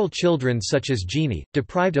 Feral children such as Jeannie,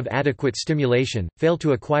 deprived of adequate stimulation, fail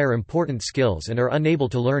to acquire important skills and are unable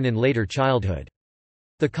to learn in later childhood.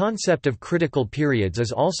 The concept of critical periods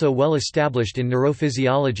is also well established in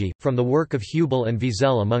neurophysiology, from the work of Hubel and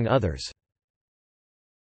Wiesel among others.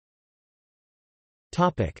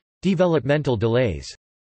 Developmental delays.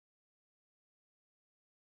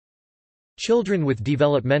 Children with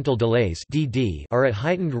developmental delays (DD) are at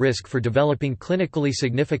heightened risk for developing clinically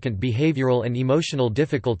significant behavioral and emotional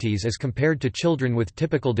difficulties as compared to children with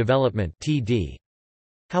typical development (TD).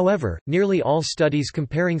 However, nearly all studies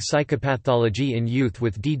comparing psychopathology in youth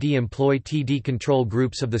with DD employ TD control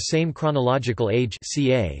groups of the same chronological age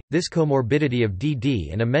 (CA). This comorbidity of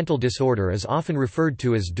DD and a mental disorder is often referred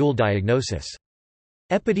to as dual diagnosis.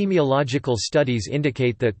 Epidemiological studies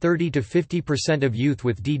indicate that 30 to 50% of youth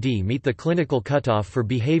with DD meet the clinical cutoff for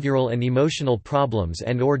behavioral and emotional problems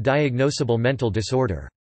and/or diagnosable mental disorder.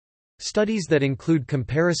 Studies that include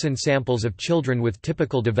comparison samples of children with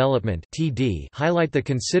typical development (TD) highlight the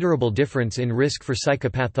considerable difference in risk for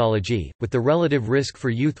psychopathology, with the relative risk for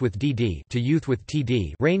youth with DD to youth with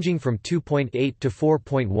TD ranging from 2.8 to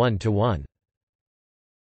 4.1 to 1.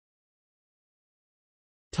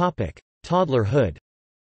 Toddlerhood.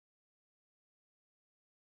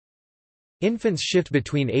 Infants shift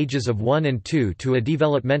between ages of 1 and 2 to a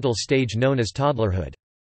developmental stage known as toddlerhood.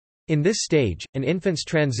 In this stage, an infant's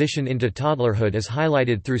transition into toddlerhood is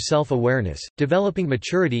highlighted through self-awareness, developing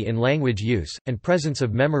maturity in language use, and presence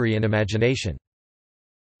of memory and imagination.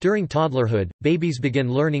 During toddlerhood, babies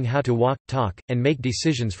begin learning how to walk, talk, and make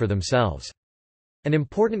decisions for themselves. An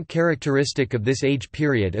important characteristic of this age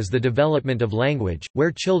period is the development of language,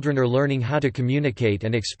 where children are learning how to communicate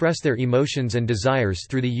and express their emotions and desires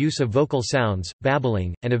through the use of vocal sounds,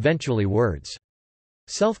 babbling, and eventually words.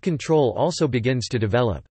 Self-control also begins to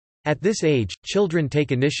develop. At this age, children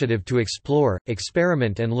take initiative to explore,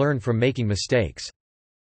 experiment and learn from making mistakes.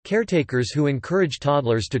 Caretakers who encourage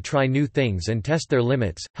toddlers to try new things and test their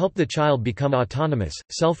limits, help the child become autonomous,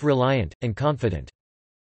 self-reliant, and confident.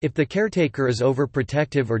 If the caretaker is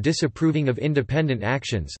overprotective or disapproving of independent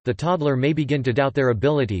actions, the toddler may begin to doubt their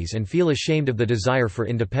abilities and feel ashamed of the desire for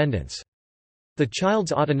independence. The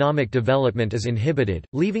child's autonomic development is inhibited,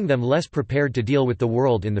 leaving them less prepared to deal with the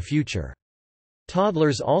world in the future.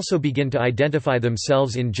 Toddlers also begin to identify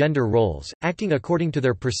themselves in gender roles, acting according to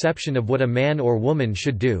their perception of what a man or woman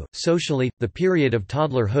should do. Socially, the period of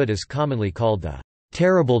toddlerhood is commonly called the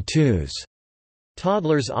terrible twos.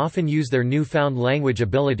 Toddlers often use their newfound language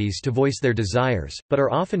abilities to voice their desires, but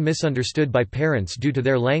are often misunderstood by parents due to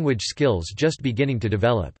their language skills just beginning to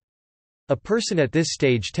develop. A person at this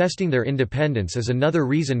stage testing their independence is another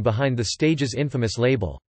reason behind the stage's infamous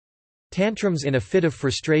label. Tantrums in a fit of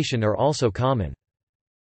frustration are also common.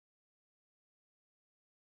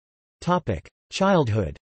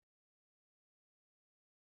 Childhood.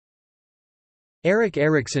 Erik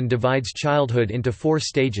Erikson divides childhood into 4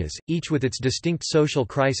 stages, each with its distinct social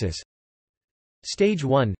crisis. Stage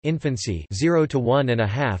 1, infancy 0 to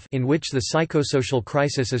 1.5, in which the psychosocial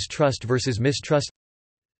crisis is trust versus mistrust.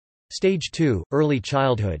 Stage 2, early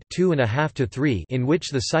childhood 2.5 to 3, in which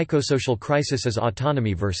the psychosocial crisis is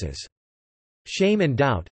autonomy versus shame and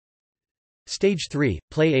doubt. Stage 3,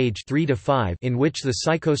 play age 3 to 5, in which the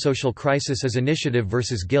psychosocial crisis is initiative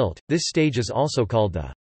versus guilt. This stage is also called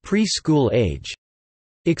the preschool age,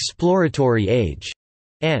 exploratory age,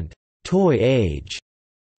 and toy age.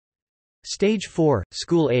 Stage 4,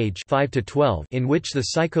 school age 5 to 12, in which the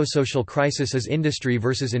psychosocial crisis is industry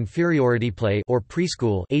versus inferiority play or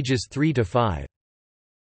preschool ages 3 to 5.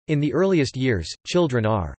 In the earliest years, children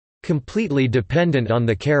are completely dependent on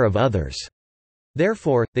the care of others.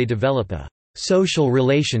 Therefore, they develop a social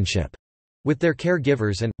relationship with their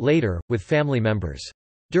caregivers and, later, with family members.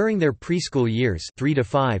 During their preschool years 3 to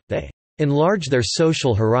 5, they enlarge their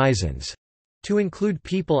social horizons to include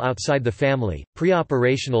people outside the family.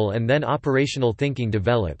 Pre-operational and then operational thinking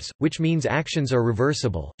develops, which means actions are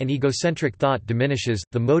reversible, and egocentric thought diminishes.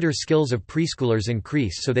 The motor skills of preschoolers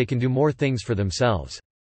increase so they can do more things for themselves.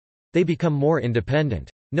 They become more independent.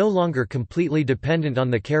 No longer completely dependent on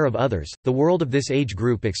the care of others, the world of this age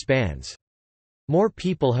group expands. More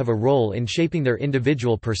people have a role in shaping their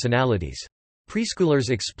individual personalities. Preschoolers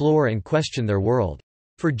explore and question their world.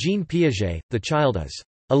 For Jean Piaget, the child is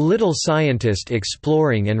a little scientist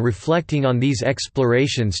exploring and reflecting on these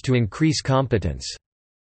explorations to increase competence.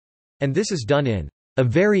 And this is done in a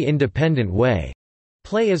very independent way.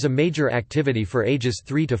 Play is a major activity for ages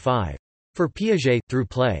 3 to 5. For Piaget, through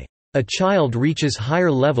play, a child reaches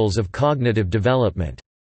higher levels of cognitive development.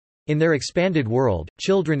 In their expanded world,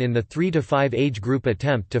 children in the 3 to 5 age group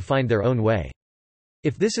attempt to find their own way.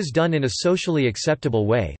 If this is done in a socially acceptable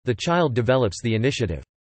way, the child develops the initiative.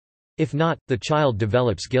 If not, the child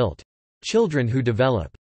develops guilt. Children who develop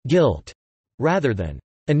guilt rather than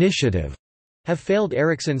initiative have failed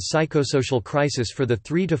Erikson's psychosocial crisis for the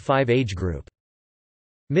 3 to 5 age group.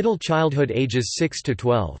 Middle childhood ages 6 to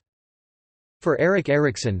 12. For Erik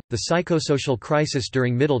Erikson, the psychosocial crisis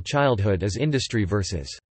during middle childhood is industry versus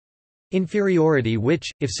inferiority which,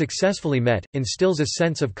 if successfully met, instills a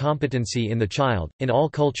sense of competency in the child. In all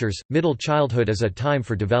cultures, middle childhood is a time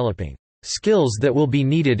for developing skills that will be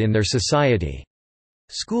needed in their society.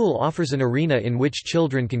 School offers an arena in which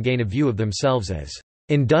children can gain a view of themselves as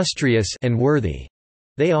industrious and worthy.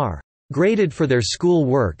 They are graded for their school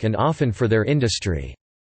work and often for their industry.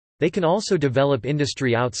 They can also develop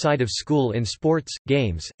industry outside of school in sports,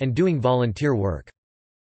 games, and doing volunteer work.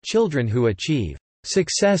 Children who achieve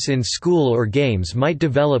success in school or games might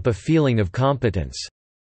develop a feeling of competence.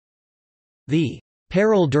 The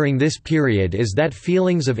peril during this period is that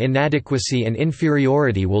feelings of inadequacy and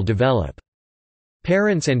inferiority will develop.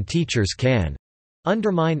 Parents and teachers can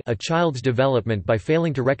undermine a child's development by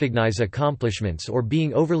failing to recognize accomplishments or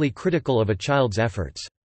being overly critical of a child's efforts.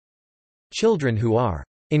 Children who are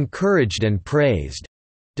encouraged and praised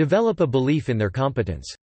develop a belief in their competence.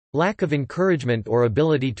 Lack of encouragement or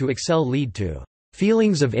ability to excel lead to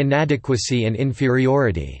feelings of inadequacy and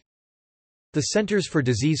inferiority. The Centers for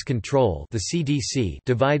Disease Control, the CDC,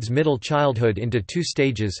 divides middle childhood into 2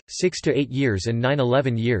 stages, 6 to 8 years and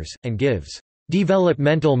 9–11 years, and gives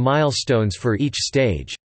developmental milestones for each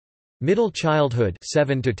stage. Middle childhood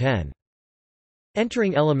 7 to 10.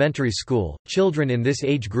 Entering elementary school, children in this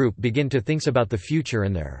age group begin to think about the future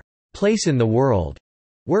and their place in the world.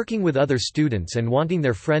 Working with other students and wanting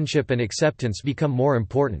their friendship and acceptance become more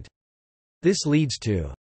important. This leads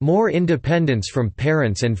to more independence from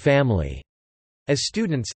parents and family. As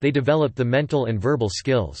students, they develop the mental and verbal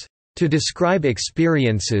skills to describe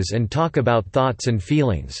experiences and talk about thoughts and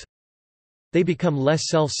feelings. They become less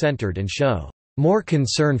self-centered and show more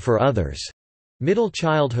concern for others. Middle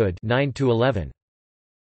childhood 9 to 11.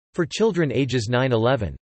 For children ages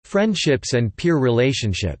 9–11, friendships and peer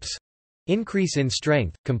relationships increase in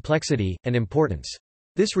strength, complexity, and importance.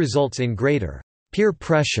 This results in greater peer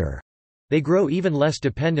pressure. They grow even less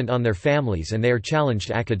dependent on their families and they are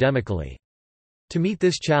challenged academically. To meet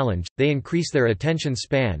this challenge, they increase their attention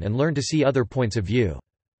span and learn to see other points of view.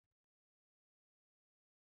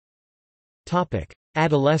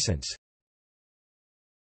 Adolescence.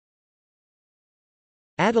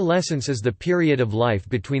 Adolescence is the period of life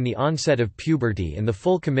between the onset of puberty and the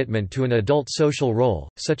full commitment to an adult social role,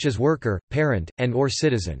 such as worker, parent, and/or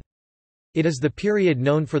citizen. It is the period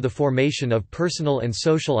known for the formation of personal and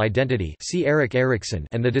social identity, see Erik Erikson,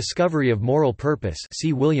 and the discovery of moral purpose,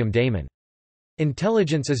 see William Damon.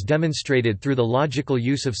 Intelligence is demonstrated through the logical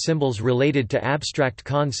use of symbols related to abstract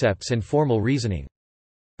concepts and formal reasoning.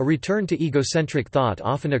 A return to egocentric thought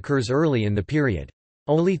often occurs early in the period.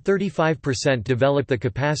 Only 35% develop the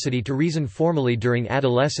capacity to reason formally during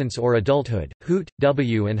adolescence or adulthood. Hoot,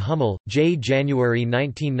 W. and Hummel, J. January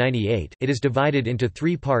 1998. It is divided into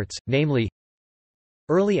 3 parts, namely: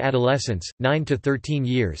 early adolescence, 9 to 13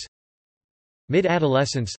 years;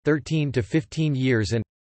 mid-adolescence, 13 to 15 years; and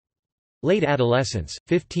late adolescence,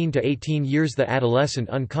 15 to 18 years. The adolescent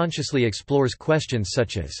unconsciously explores questions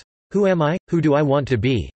such as, "Who am I? Who do I want to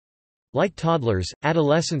be?" Like toddlers,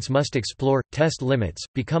 adolescents must explore, test limits,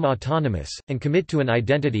 become autonomous, and commit to an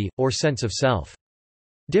identity, or sense of self.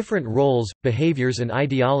 Different roles, behaviors and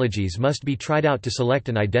ideologies must be tried out to select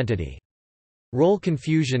an identity. Role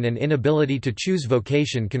confusion and inability to choose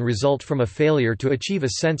vocation can result from a failure to achieve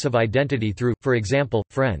a sense of identity through, for example,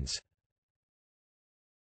 friends.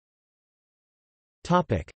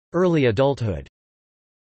 Early adulthood.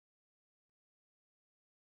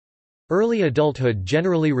 Early adulthood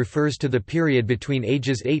generally refers to the period between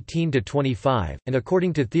ages 18 to 25, and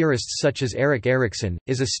according to theorists such as Erik Erikson,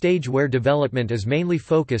 is a stage where development is mainly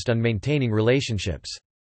focused on maintaining relationships.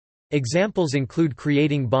 Examples include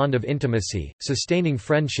creating bond of intimacy, sustaining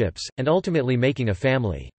friendships, and ultimately making a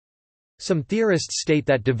family. Some theorists state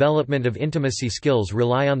that development of intimacy skills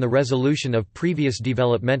rely on the resolution of previous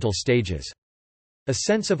developmental stages. A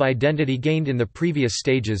sense of identity gained in the previous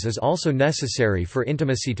stages is also necessary for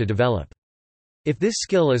intimacy to develop. If this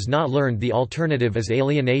skill is not learned, the alternative is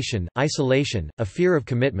alienation, isolation, a fear of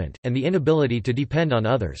commitment, and the inability to depend on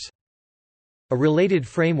others. A related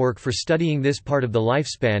framework for studying this part of the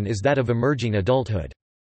lifespan is that of emerging adulthood.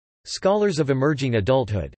 Scholars of emerging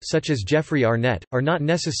adulthood, such as Jeffrey Arnett, are not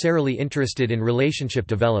necessarily interested in relationship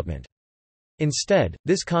development. Instead,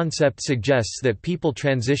 this concept suggests that people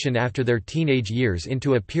transition after their teenage years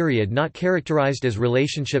into a period not characterized as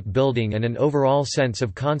relationship building and an overall sense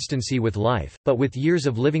of constancy with life, but with years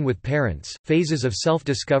of living with parents, phases of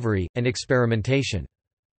self-discovery, and experimentation.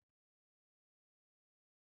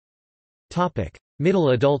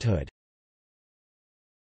 Middle adulthood.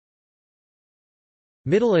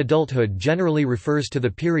 Middle adulthood generally refers to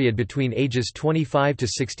the period between ages 25 to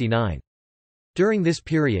 69. During this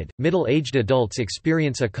period, middle-aged adults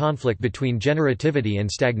experience a conflict between generativity and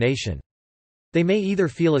stagnation. They may either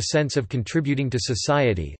feel a sense of contributing to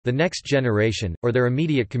society, the next generation, or their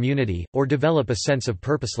immediate community, or develop a sense of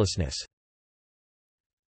purposelessness.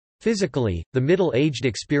 Physically, the middle-aged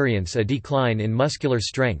experience a decline in muscular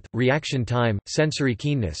strength, reaction time, sensory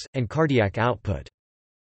keenness, and cardiac output.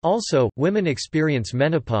 Also, women experience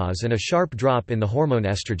menopause and a sharp drop in the hormone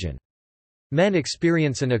estrogen. Men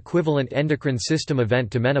experience an equivalent endocrine system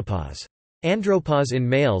event to menopause. Andropause in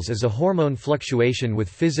males is a hormone fluctuation with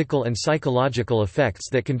physical and psychological effects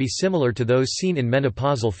that can be similar to those seen in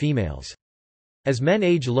menopausal females. As men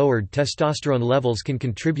age, lowered testosterone levels can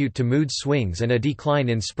contribute to mood swings and a decline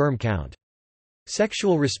in sperm count.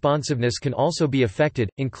 Sexual responsiveness can also be affected,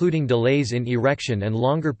 including delays in erection and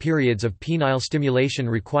longer periods of penile stimulation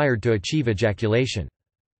required to achieve ejaculation.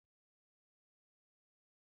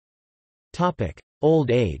 Old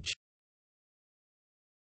age.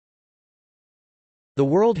 The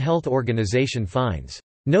World Health Organization finds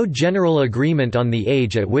no general agreement on the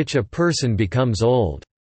age at which a person becomes old.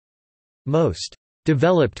 Most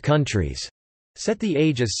developed countries set the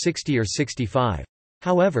age as 60 or 65.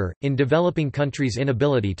 However, in developing countries'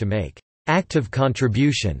 inability to make active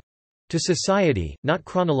contribution to society, not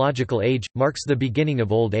chronological age, marks the beginning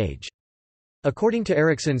of old age. According to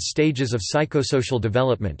Erikson's stages of psychosocial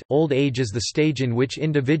development, old age is the stage in which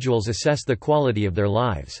individuals assess the quality of their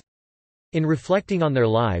lives. In reflecting on their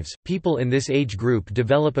lives, people in this age group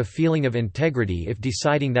develop a feeling of integrity if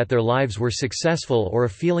deciding that their lives were successful, or a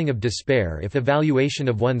feeling of despair if evaluation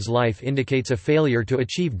of one's life indicates a failure to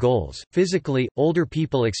achieve goals. Physically, older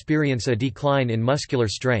people experience a decline in muscular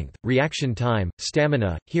strength, reaction time,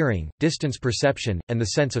 stamina, hearing, distance perception, and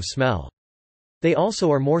the sense of smell. They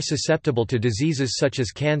also are more susceptible to diseases such as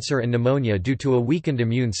cancer and pneumonia due to a weakened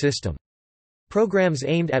immune system. Programs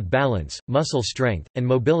aimed at balance, muscle strength, and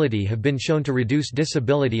mobility have been shown to reduce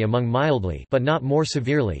disability among mildly but not more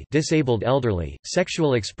severely disabled elderly.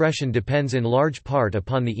 Sexual expression depends in large part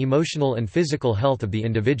upon the emotional and physical health of the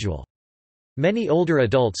individual. Many older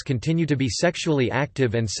adults continue to be sexually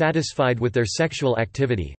active and satisfied with their sexual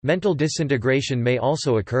activity. Mental disintegration may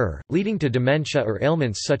also occur, leading to dementia or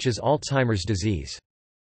ailments such as Alzheimer's disease.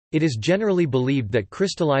 It is generally believed that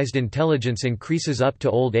crystallized intelligence increases up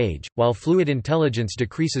to old age, while fluid intelligence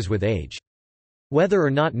decreases with age. Whether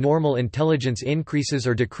or not normal intelligence increases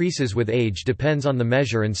or decreases with age depends on the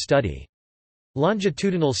measure and study.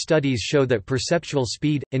 Longitudinal studies show that perceptual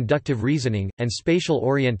speed, inductive reasoning, and spatial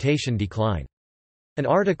orientation decline. An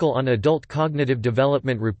article on adult cognitive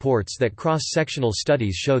development reports that cross-sectional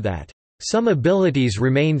studies show that some abilities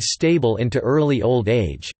remain stable into early old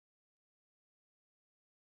age.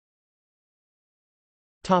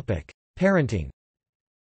 Parenting.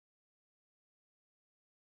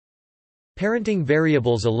 Parenting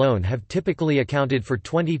variables alone have typically accounted for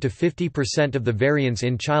 20 to 50% of the variance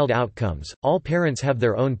in child outcomes. All parents have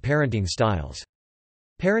their own parenting styles.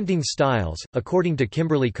 Parenting styles, according to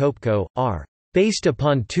Kimberly Kopko, are based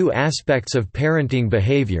upon two aspects of parenting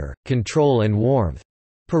behavior: control and warmth.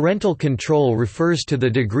 Parental control refers to the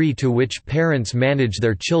degree to which parents manage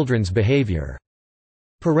their children's behavior.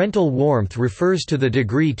 Parental warmth refers to the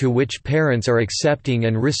degree to which parents are accepting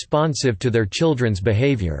and responsive to their children's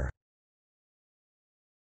behavior.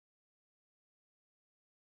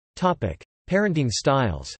 Parenting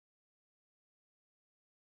styles.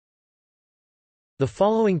 The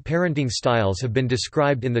following parenting styles have been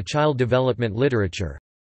described in the child development literature.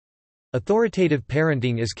 Authoritative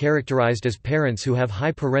parenting is characterized as parents who have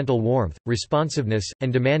high parental warmth, responsiveness,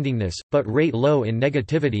 and demandingness, but rate low in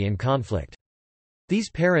negativity and conflict.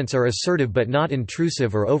 These parents are assertive but not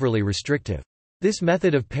intrusive or overly restrictive. This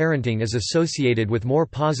method of parenting is associated with more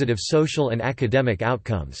positive social and academic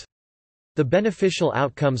outcomes. The beneficial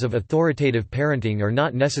outcomes of authoritative parenting are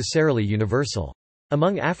not necessarily universal.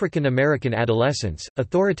 Among African American adolescents,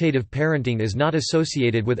 authoritative parenting is not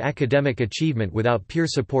associated with academic achievement without peer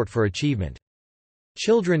support for achievement.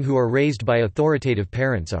 Children who are raised by authoritative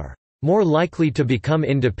parents are more likely to become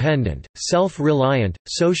independent, self-reliant,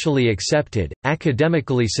 socially accepted,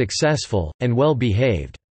 academically successful, and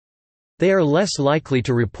well-behaved. They are less likely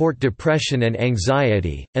to report depression and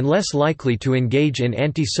anxiety, and less likely to engage in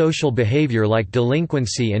antisocial behavior like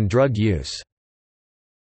delinquency and drug use.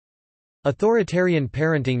 Authoritarian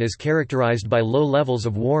parenting is characterized by low levels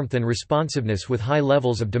of warmth and responsiveness with high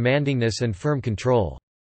levels of demandingness and firm control.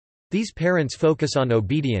 These parents focus on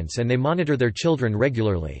obedience and they monitor their children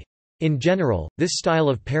regularly. In general, this style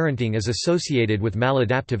of parenting is associated with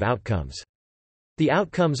maladaptive outcomes. The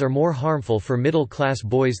outcomes are more harmful for middle-class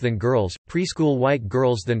boys than girls, preschool white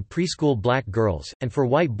girls than preschool black girls, and for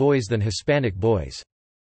white boys than Hispanic boys.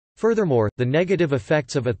 Furthermore, the negative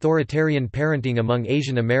effects of authoritarian parenting among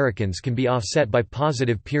Asian Americans can be offset by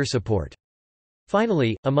positive peer support.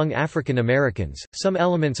 Finally, among African Americans, some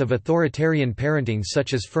elements of authoritarian parenting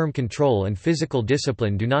such as firm control and physical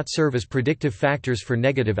discipline do not serve as predictive factors for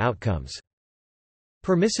negative outcomes.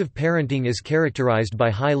 Permissive parenting is characterized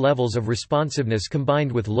by high levels of responsiveness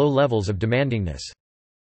combined with low levels of demandingness.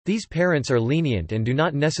 These parents are lenient and do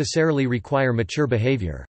not necessarily require mature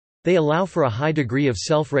behavior. They allow for a high degree of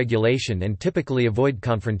self-regulation and typically avoid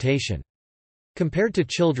confrontation. Compared to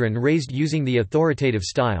children raised using the authoritative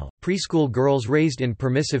style, preschool girls raised in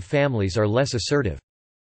permissive families are less assertive.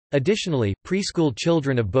 Additionally, preschool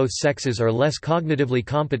children of both sexes are less cognitively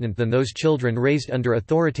competent than those children raised under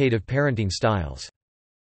authoritative parenting styles.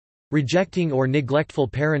 Rejecting or neglectful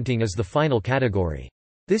parenting is the final category.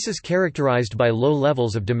 This is characterized by low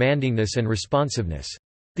levels of demandingness and responsiveness.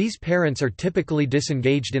 These parents are typically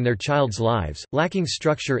disengaged in their child's lives, lacking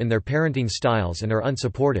structure in their parenting styles and are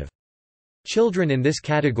unsupportive. Children in this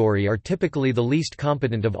category are typically the least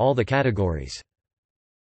competent of all the categories.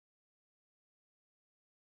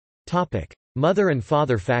 Mother and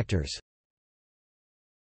father factors.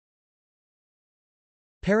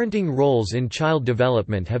 Parenting roles in child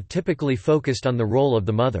development have typically focused on the role of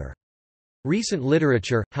the mother. Recent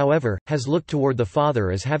literature, however, has looked toward the father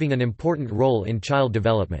as having an important role in child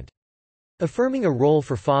development. Affirming a role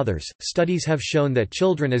for fathers, studies have shown that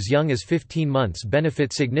children as young as 15 months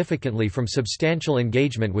benefit significantly from substantial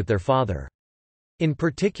engagement with their father. In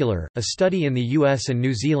particular, a study in the US and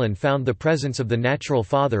New Zealand found the presence of the natural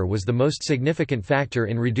father was the most significant factor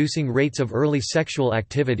in reducing rates of early sexual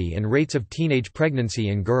activity and rates of teenage pregnancy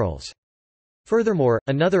in girls. Furthermore,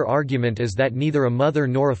 another argument is that neither a mother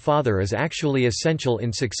nor a father is actually essential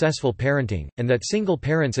in successful parenting, and that single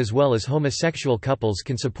parents as well as homosexual couples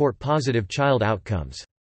can support positive child outcomes.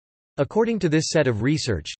 According to this set of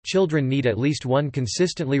research, children need at least one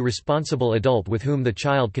consistently responsible adult with whom the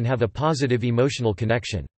child can have a positive emotional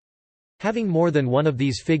connection. Having more than one of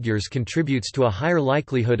these figures contributes to a higher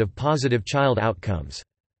likelihood of positive child outcomes.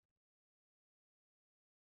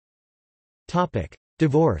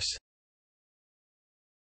 Divorce.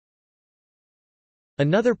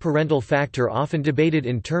 Another parental factor often debated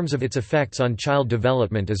in terms of its effects on child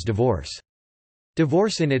development is divorce.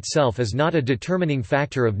 Divorce in itself is not a determining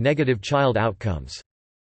factor of negative child outcomes.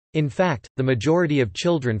 In fact, the majority of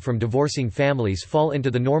children from divorcing families fall into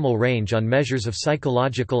the normal range on measures of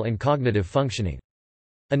psychological and cognitive functioning.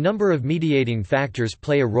 A number of mediating factors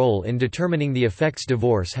play a role in determining the effects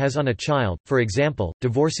divorce has on a child. For example,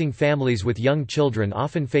 divorcing families with young children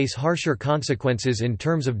often face harsher consequences in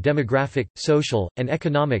terms of demographic, social, and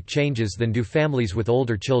economic changes than do families with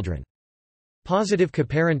older children. Positive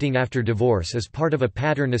co-parenting after divorce is part of a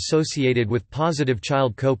pattern associated with positive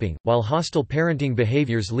child coping, while hostile parenting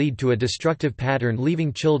behaviors lead to a destructive pattern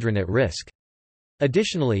leaving children at risk.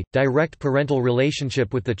 Additionally, direct parental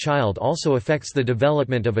relationship with the child also affects the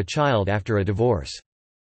development of a child after a divorce.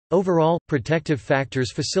 Overall, protective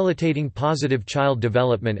factors facilitating positive child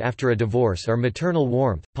development after a divorce are maternal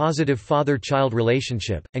warmth, positive father-child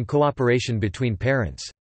relationship, and cooperation between parents.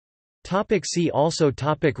 See also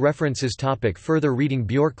References Further reading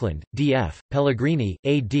Bjorklund, D.F., Pellegrini,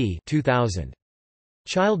 A.D. 2000.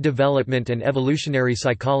 Child Development and Evolutionary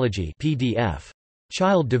Psychology PDF.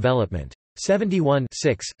 Child Development. 71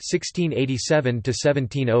 6,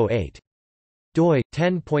 1687–1708. doi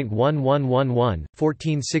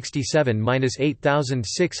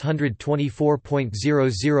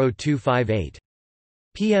 10.1111/1467-8624.00258.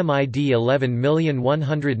 PMID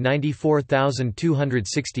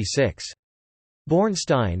 11194266.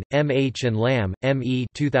 Bornstein, M. H. and Lamb, M. E.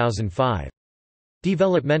 2005.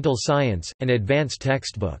 Developmental Science, an Advanced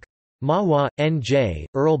Textbook. Mahwah, N. J.,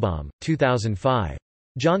 Earlbaum, 2005.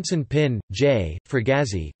 Johnson Pin, J.,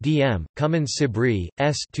 Fragazzi, D. M., Cummins Sibri,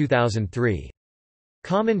 S. 2003.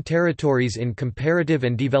 Common Territories in Comparative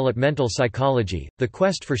and Developmental Psychology, The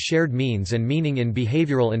Quest for Shared Means and Meaning in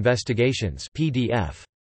Behavioral Investigations PDF.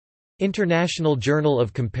 International Journal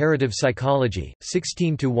of Comparative Psychology,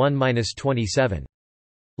 16-1-27.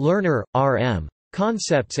 Lerner, R. M.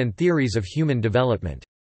 Concepts and Theories of Human Development.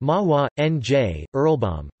 Mahwah, N. J.,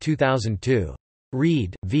 Earlbaum, 2002.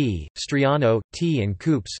 Reed, V., Striano, T. and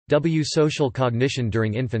Coops, W. Social Cognition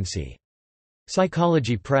During Infancy.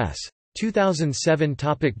 Psychology Press. 2007.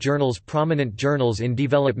 Topic journals. Prominent journals in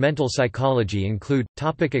developmental psychology include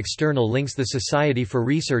topic external links. The Society for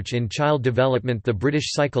Research in Child Development, the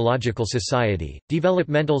British Psychological Society,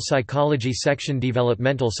 Developmental Psychology section,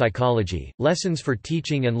 Developmental Psychology, Lessons for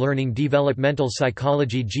Teaching and Learning, Developmental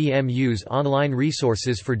Psychology, GMU's online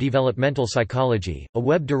resources for developmental psychology, a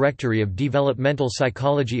web directory of developmental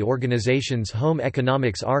psychology organizations, Home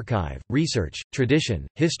Economics Archive, Research, Tradition,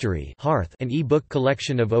 History, Hearth, an e-book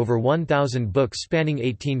collection of over 1,000 books spanning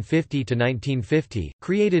 1850 to 1950,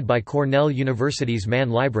 created by Cornell University's Mann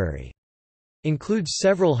Library. Includes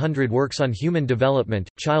several hundred works on human development,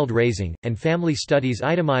 child raising, and family studies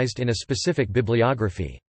itemized in a specific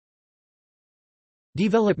bibliography.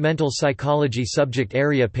 Developmental Psychology subject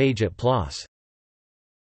area page at PLOS